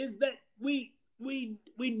is that we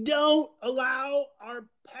don't allow our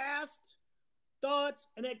past thoughts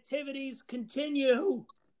and activities continue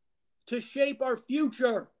to shape our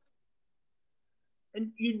future.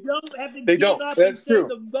 And you don't have to give up and say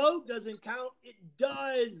the vote doesn't count. It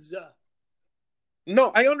does.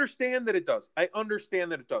 No, I understand that it does.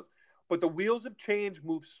 But the wheels of change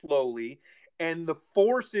move slowly, and the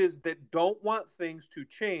forces that don't want things to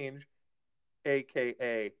change,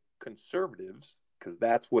 aka conservatives, because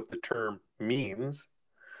that's what the term means,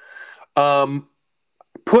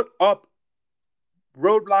 put up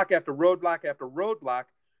roadblock after roadblock after roadblock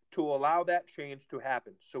to allow that change to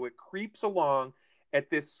happen. So it creeps along at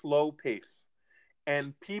this slow pace,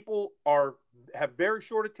 and people have very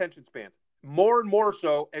short attention spans. More and more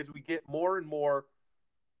so as we get more and more,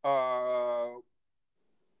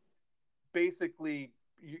 basically,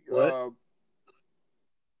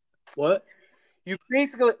 what? You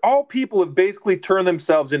basically, all people have basically turned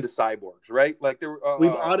themselves into cyborgs, right? Like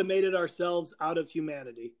we've automated ourselves out of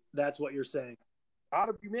humanity. That's what you're saying. Out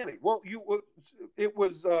of humanity. Well, it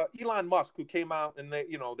was Elon Musk who came out, and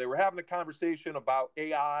they were having a conversation about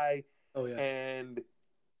AI. Oh yeah.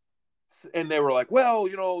 And they were like, well,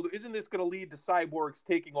 isn't this going to lead to cyborgs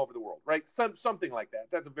taking over the world, right? Something like that.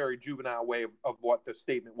 That's a very juvenile way of what the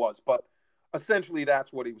statement was, but essentially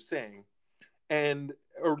that's what he was saying,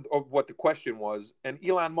 or what the question was. And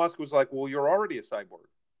Elon Musk was like, well, you're already a cyborg.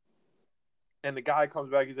 And the guy comes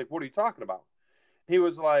back, he's like, what are you talking about? He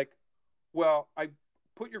was like, well, I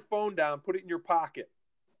put your phone down, put it in your pocket,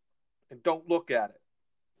 and don't look at it.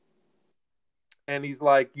 And he's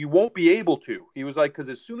like, you won't be able to. He was like, because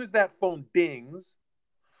as soon as that phone dings,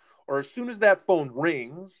 or as soon as that phone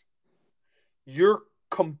rings, you're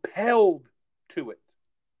compelled to it.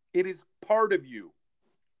 It is part of you.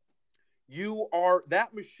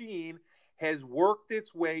 That machine has worked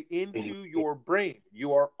its way into your brain.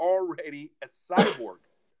 You are already a cyborg.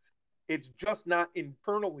 It's just not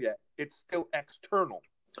internal yet. It's still external.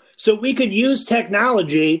 So we could use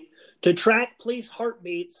technology to track police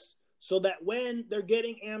heartbeats so that when they're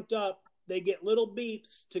getting amped up, they get little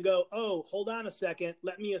beeps to go, oh, hold on a second,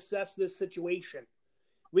 let me assess this situation.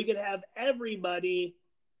 We could have everybody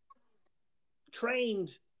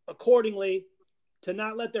trained accordingly to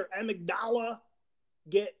not let their amygdala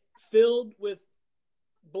get filled with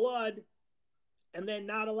blood and then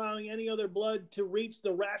not allowing any other blood to reach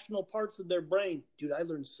the rational parts of their brain. Dude, I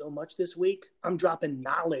learned so much this week. I'm dropping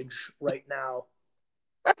knowledge right now.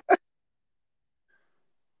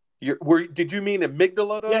 Did you mean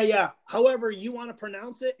amygdala, though? Yeah. However you want to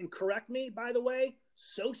pronounce it, and correct me, by the way,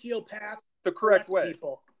 sociopath. The correct way.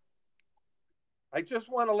 People. I just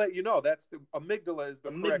want to let you know that's the amygdala is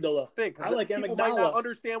the correct thing. I like people amygdala. Might not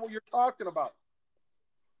understand what you're talking about.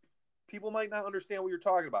 People might not understand what you're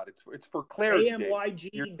talking about. It's for clarity. AMYG.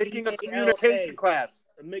 You're taking a communication class.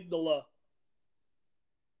 Amygdala.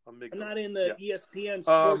 I'm not in the ESPN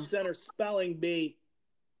Sports Center spelling bee.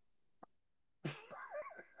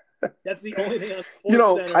 That's the only thing on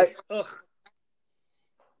Sports Center. Ugh.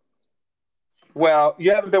 Well,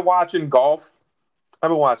 you haven't been watching golf?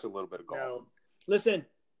 I've been watching a little bit of golf. No. Listen,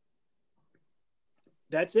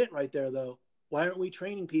 that's it right there, though. Why aren't we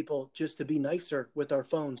training people just to be nicer with our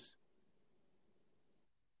phones?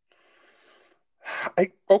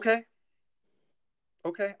 Okay.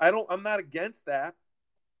 I'm not against that,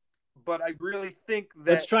 but I really think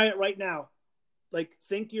that... Let's try it right now. Like,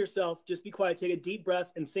 think to yourself, just be quiet, take a deep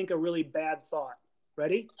breath, and think a really bad thought.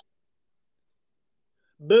 Ready?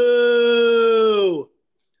 Boo!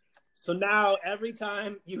 So now, every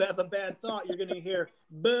time you have a bad thought, you're going to hear,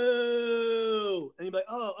 boo! And you're like,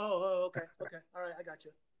 oh, okay. All right, I got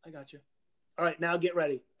you. All right, now get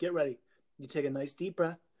ready. You take a nice deep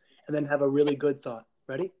breath, and then have a really good thought.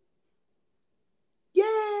 Ready?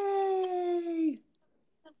 Yay!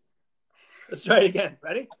 Let's try it again.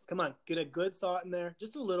 Ready? Come on. Get a good thought in there.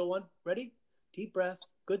 Just a little one. Ready? Deep breath.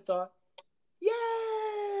 Good thought.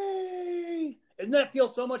 Yay! Doesn't that feel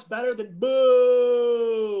so much better than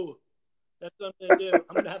boo? That's what I'm going to do.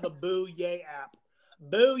 I'm going to have a boo yay app.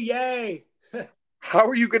 Boo yay! How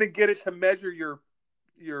are you going to get it to measure your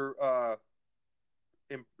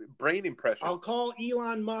brain impression. I'll call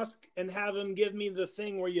Elon Musk and have him give me the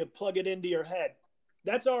thing where you plug it into your head.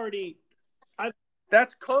 That's already.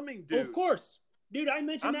 That's coming, dude. Of course. Dude, I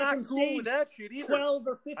mentioned that from stage that shit either. 12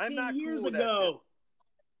 or 15 years ago.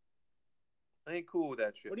 I ain't cool with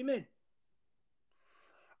that shit. What do you mean?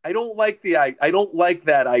 I don't like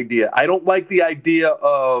that idea. I don't like the idea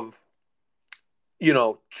of,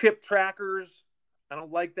 chip trackers. I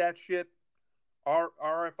don't like that shit.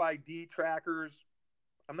 RFID trackers.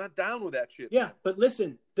 I'm not down with that shit. Yeah, but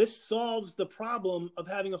listen, this solves the problem of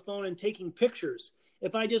having a phone and taking pictures.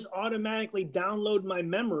 If I just automatically download my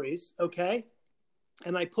memories, okay,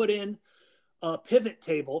 and I put in a pivot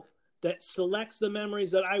table that selects the memories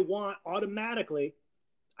that I want automatically,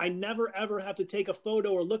 I never ever have to take a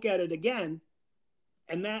photo or look at it again.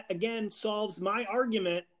 And that again solves my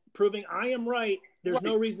argument, proving I am right. There's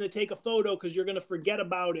no reason to take a photo because you're going to forget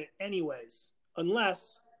about it anyways,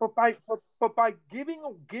 unless. But by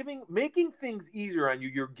making things easier on you,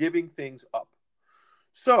 you're giving things up.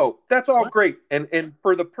 So that's all great. And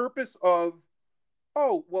for the purpose of,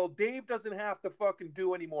 Dave doesn't have to fucking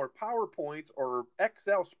do any more PowerPoints or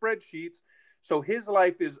Excel spreadsheets. So his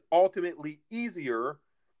life is ultimately easier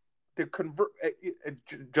to convert,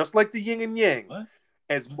 just like the yin and yang. What?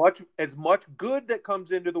 As much good that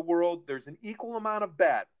comes into the world, there's an equal amount of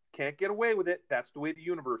bad. Can't get away with it. That's the way the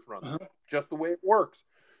universe runs. Just the way it works.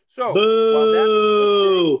 So,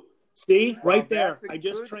 boo! See, right there. I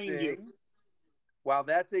just trained you. While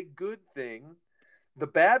that's a good thing, the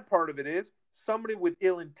bad part of it is somebody with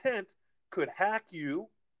ill intent could hack you,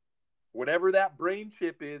 whatever that brain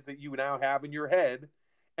chip is that you now have in your head,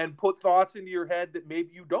 and put thoughts into your head that maybe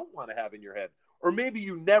you don't want to have in your head. Or maybe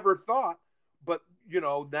you never thought, but,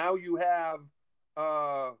 now you have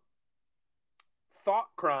thought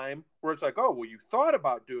crime where it's like, you thought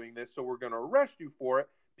about doing this, so we're going to arrest you for it.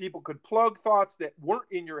 People could plug thoughts that weren't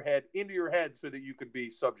in your head into your head so that you could be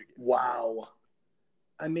subjugated. Wow.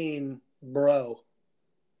 I mean, bro.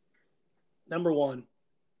 Number one,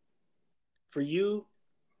 for you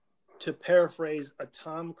to paraphrase a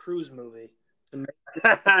Tom Cruise movie.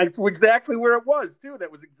 It's exactly where it was, too.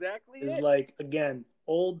 That was exactly it. Is like, again,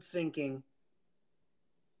 old thinking,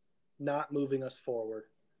 not moving us forward.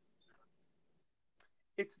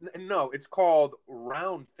 It's called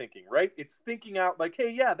round thinking, right? It's thinking out like,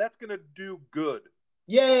 hey, yeah, that's going to do good.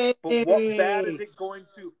 Yay! But what bad is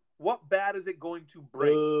it going to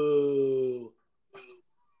bring? Ooh.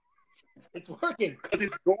 It's working. Because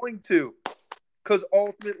it's going to. Because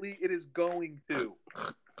ultimately it is going to.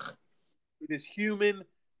 It is human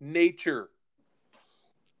nature.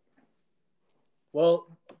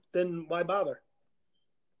 Well, then why bother?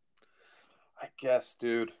 I guess,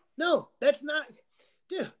 dude. No, that's not,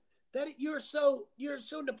 dude. You're so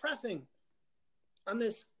depressing on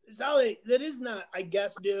this. Sally, that is not. I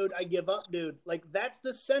guess, dude. I give up, dude. Like that's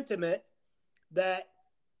the sentiment that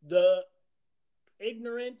the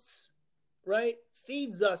ignorance, right,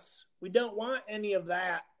 feeds us. We don't want any of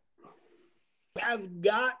that. We have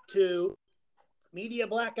got to media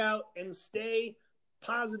blackout and stay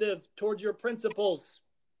positive towards your principles.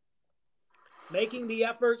 Making the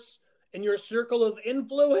efforts in your circle of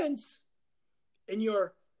influence, in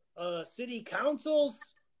your city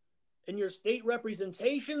councils, in your state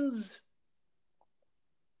representations.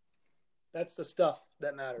 That's the stuff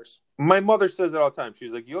that matters. My mother says it all the time.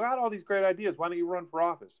 She's like, you got all these great ideas. Why don't you run for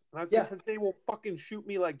office? And I said, because they will fucking shoot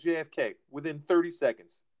me like JFK within 30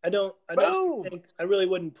 seconds. I really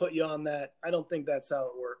wouldn't put you on that. I don't think that's how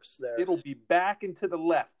it works there. It'll be back and to the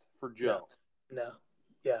left for Joe. No.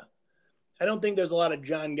 Yeah. I don't think there's a lot of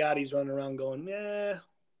John Gotti's running around going,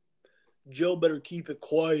 Joe better keep it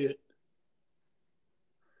quiet.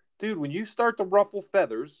 Dude, when you start to ruffle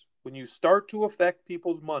feathers, when you start to affect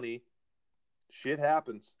people's money, shit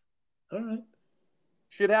happens. All right.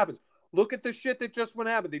 Shit happens. Look at the shit that just went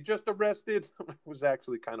happened. They just arrested, it was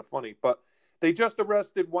actually kind of funny, but they just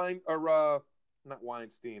arrested not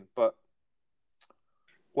Weinstein, but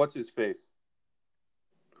what's his face?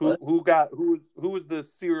 Who was the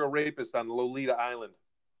serial rapist on Lolita Island?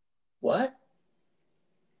 What?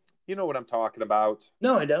 You know what I'm talking about.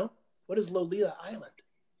 No, I don't. What is Lolita Island?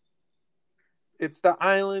 It's the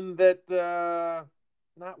island that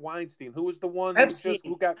not Weinstein. Who was the one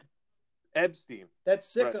who got Epstein?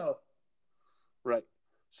 That's sicko. Right.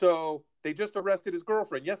 So they just arrested his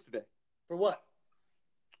girlfriend yesterday. For what?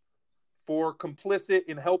 For complicit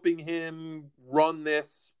in helping him run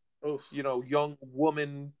this, young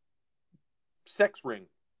woman sex ring.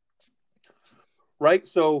 Right?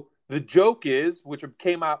 So the joke is, which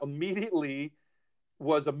came out immediately,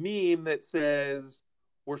 was a meme that says,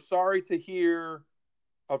 we're sorry to hear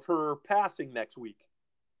of her passing next week.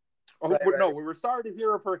 Oh, Right, no, right. we were sorry to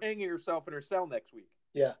hear of her hanging herself in her cell next week.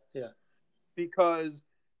 Yeah, yeah. Because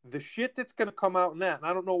the shit that's going to come out in that, and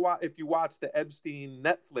I don't know why, if you watch the Epstein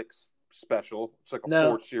Netflix special, it's like a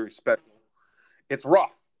No. 4-series special. It's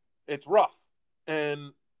rough. It's rough.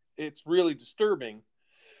 And it's really disturbing.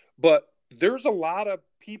 But there's a lot of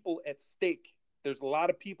people at stake. There's a lot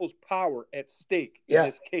of people's power at stake in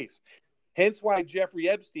this case. Hence why Jeffrey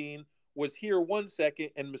Epstein was here 1 second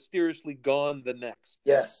and mysteriously gone the next.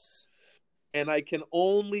 Yes. And I can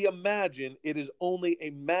only imagine it is only a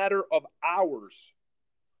matter of hours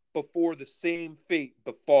before the same fate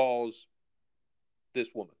befalls this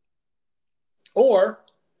woman. Or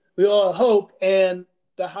we all hope, and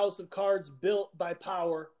the house of cards built by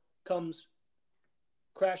power comes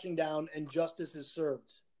crashing down and justice is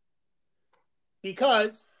served.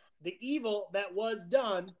 Because the evil that was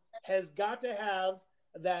done has got to have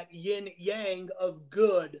that yin yang of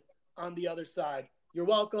good on the other side. You're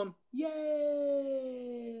welcome. Yay!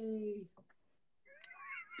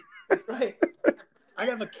 That's right. I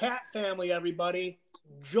have a cat family, everybody.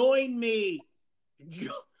 Join me.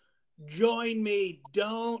 Join me.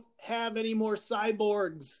 Don't have any more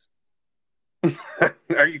cyborgs.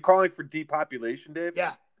 Are you calling for depopulation, Dave?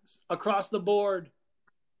 Yeah, across the board.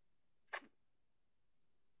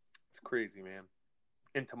 It's crazy, man.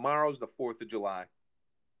 And tomorrow's the 4th of July.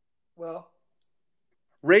 Well,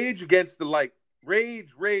 rage against the light.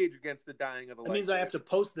 Rage against the dying of the light. That means I have to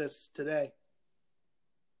post this today.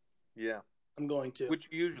 Yeah. I'm going to. Which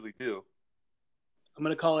you usually do. I'm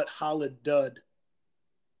going to call it Holidud.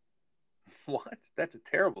 What? That's a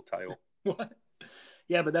terrible title. What?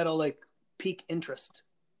 Yeah, but that'll like pique interest.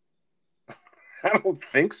 I don't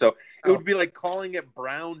think so. It would be like calling it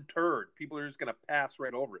brown turd. People are just going to pass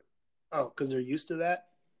right over it. Oh, because they're used to that?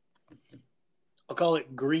 I'll call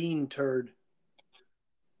it green turd.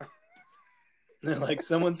 They're like,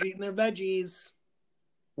 someone's eating their veggies.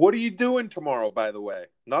 What are you doing tomorrow, by the way?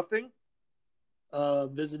 Nothing?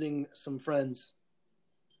 Visiting some friends.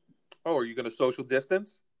 Oh, are you going to social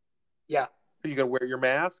distance? Yeah. Are you going to wear your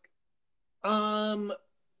mask?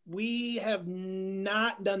 We have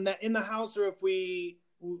not done that in the house, or if we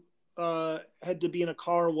had to be in a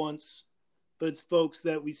car once, but it's folks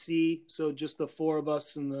that we see, so just the four of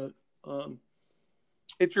us and the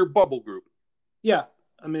It's your bubble group. Yeah,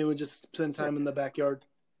 I mean, we just spend time in the backyard.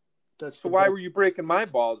 So why were you breaking my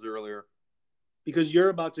balls earlier? Because you're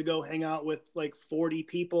about to go hang out with like 40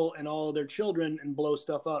 people and all of their children and blow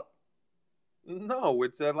stuff up. No,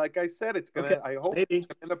 it's like I said, it's gonna. I hope it's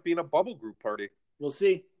gonna end up being a bubble group party. We'll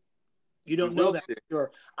see. You don't know that for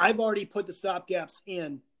sure. I've already put the stopgaps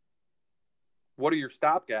in. What are your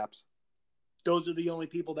stopgaps? Those are the only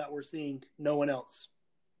people that we're seeing. No one else.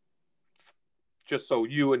 Just so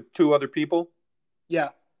you and 2 other people? Yeah.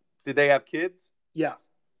 Did they have kids? Yeah.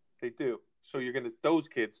 They do. So you're gonna those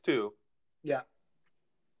kids too. Yeah.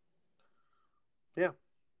 Yeah.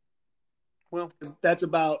 Well, that's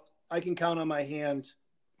about. I can count on my hand,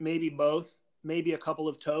 maybe both, maybe a couple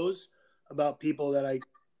of toes, about people that I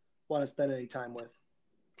want to spend any time with.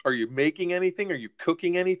 Are you making anything? Are you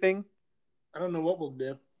cooking anything? I don't know what we'll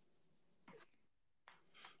do.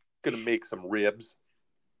 Gonna make some ribs.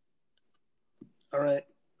 All right.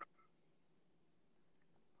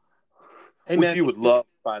 Hey, which man, you would love,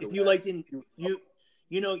 by the way. If you like to,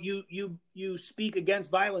 you speak against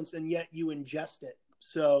violence and yet you ingest it.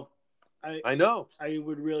 So I know. I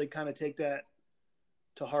would really kind of take that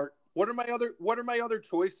to heart. What are my other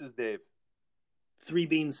choices, Dave?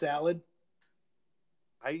 3-bean salad.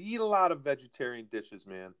 I eat a lot of vegetarian dishes,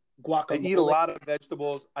 man. Guacamole. I eat a lot of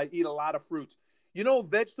vegetables. I eat a lot of fruits. You know,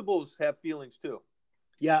 vegetables have feelings too.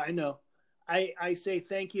 Yeah, I know. I say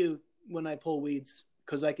thank you when I pull weeds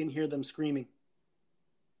because I can hear them screaming.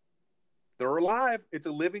 They're alive. It's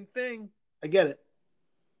a living thing. I get it.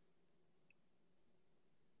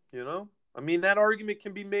 You know? I mean, that argument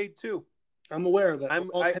can be made too. I'm aware of it.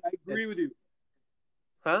 I agree with you.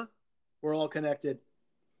 Huh? We're all connected.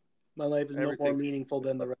 My life is no more meaningful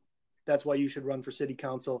than the rest. That's why you should run for city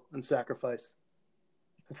council and sacrifice.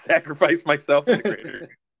 Sacrifice myself in the greater.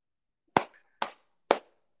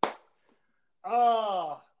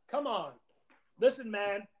 Oh, come on. Listen,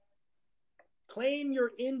 man. Claim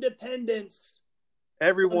your independence.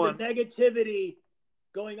 Everyone. From the negativity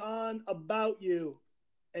going on about you.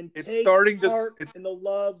 And it's take part in the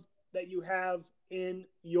love that you have in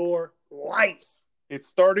your life. It's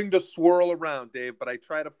starting to swirl around, Dave, but I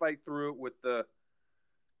try to fight through it with the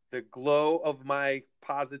glow of my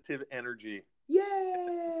positive energy.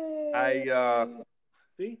 Yay!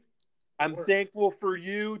 See? I'm thankful for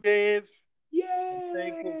you, Dave. Yay! I'm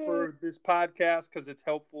thankful for this podcast because it's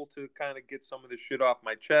helpful to kind of get some of this shit off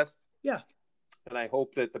my chest. Yeah. And I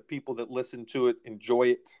hope that the people that listen to it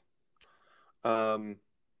enjoy it.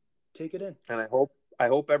 Take it in. And I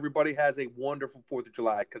hope everybody has a wonderful 4th of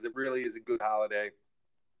July, because it really is a good holiday.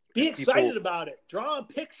 Be excited about it. Draw a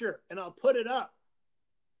picture and I'll put it up.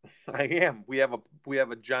 I am. We have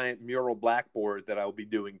a giant mural blackboard that I'll be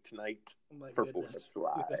doing tonight for 4th of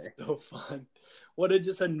July. That's so fun. What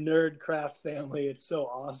just a nerd craft family. It's so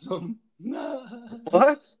awesome.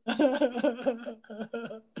 What?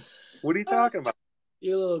 What are you talking about?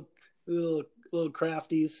 You little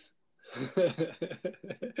crafties.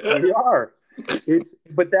 We are.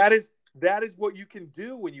 But that is what you can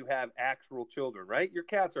do when you have actual children, right? Your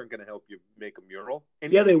cats aren't going to help you make a mural.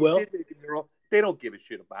 And yeah, they will. Make a mural, they don't give a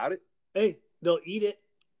shit about it. Hey, they'll eat it.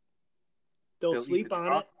 They'll sleep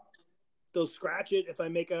on it. They'll scratch it if I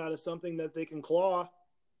make it out of something that they can claw.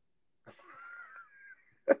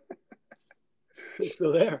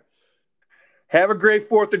 So there. Have a great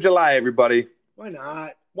 4th of July, everybody. Why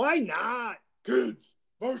not? Why not? Kids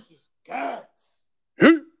versus cats.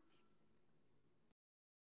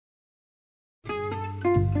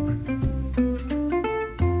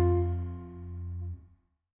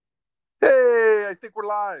 Hey, I think we're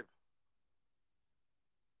live.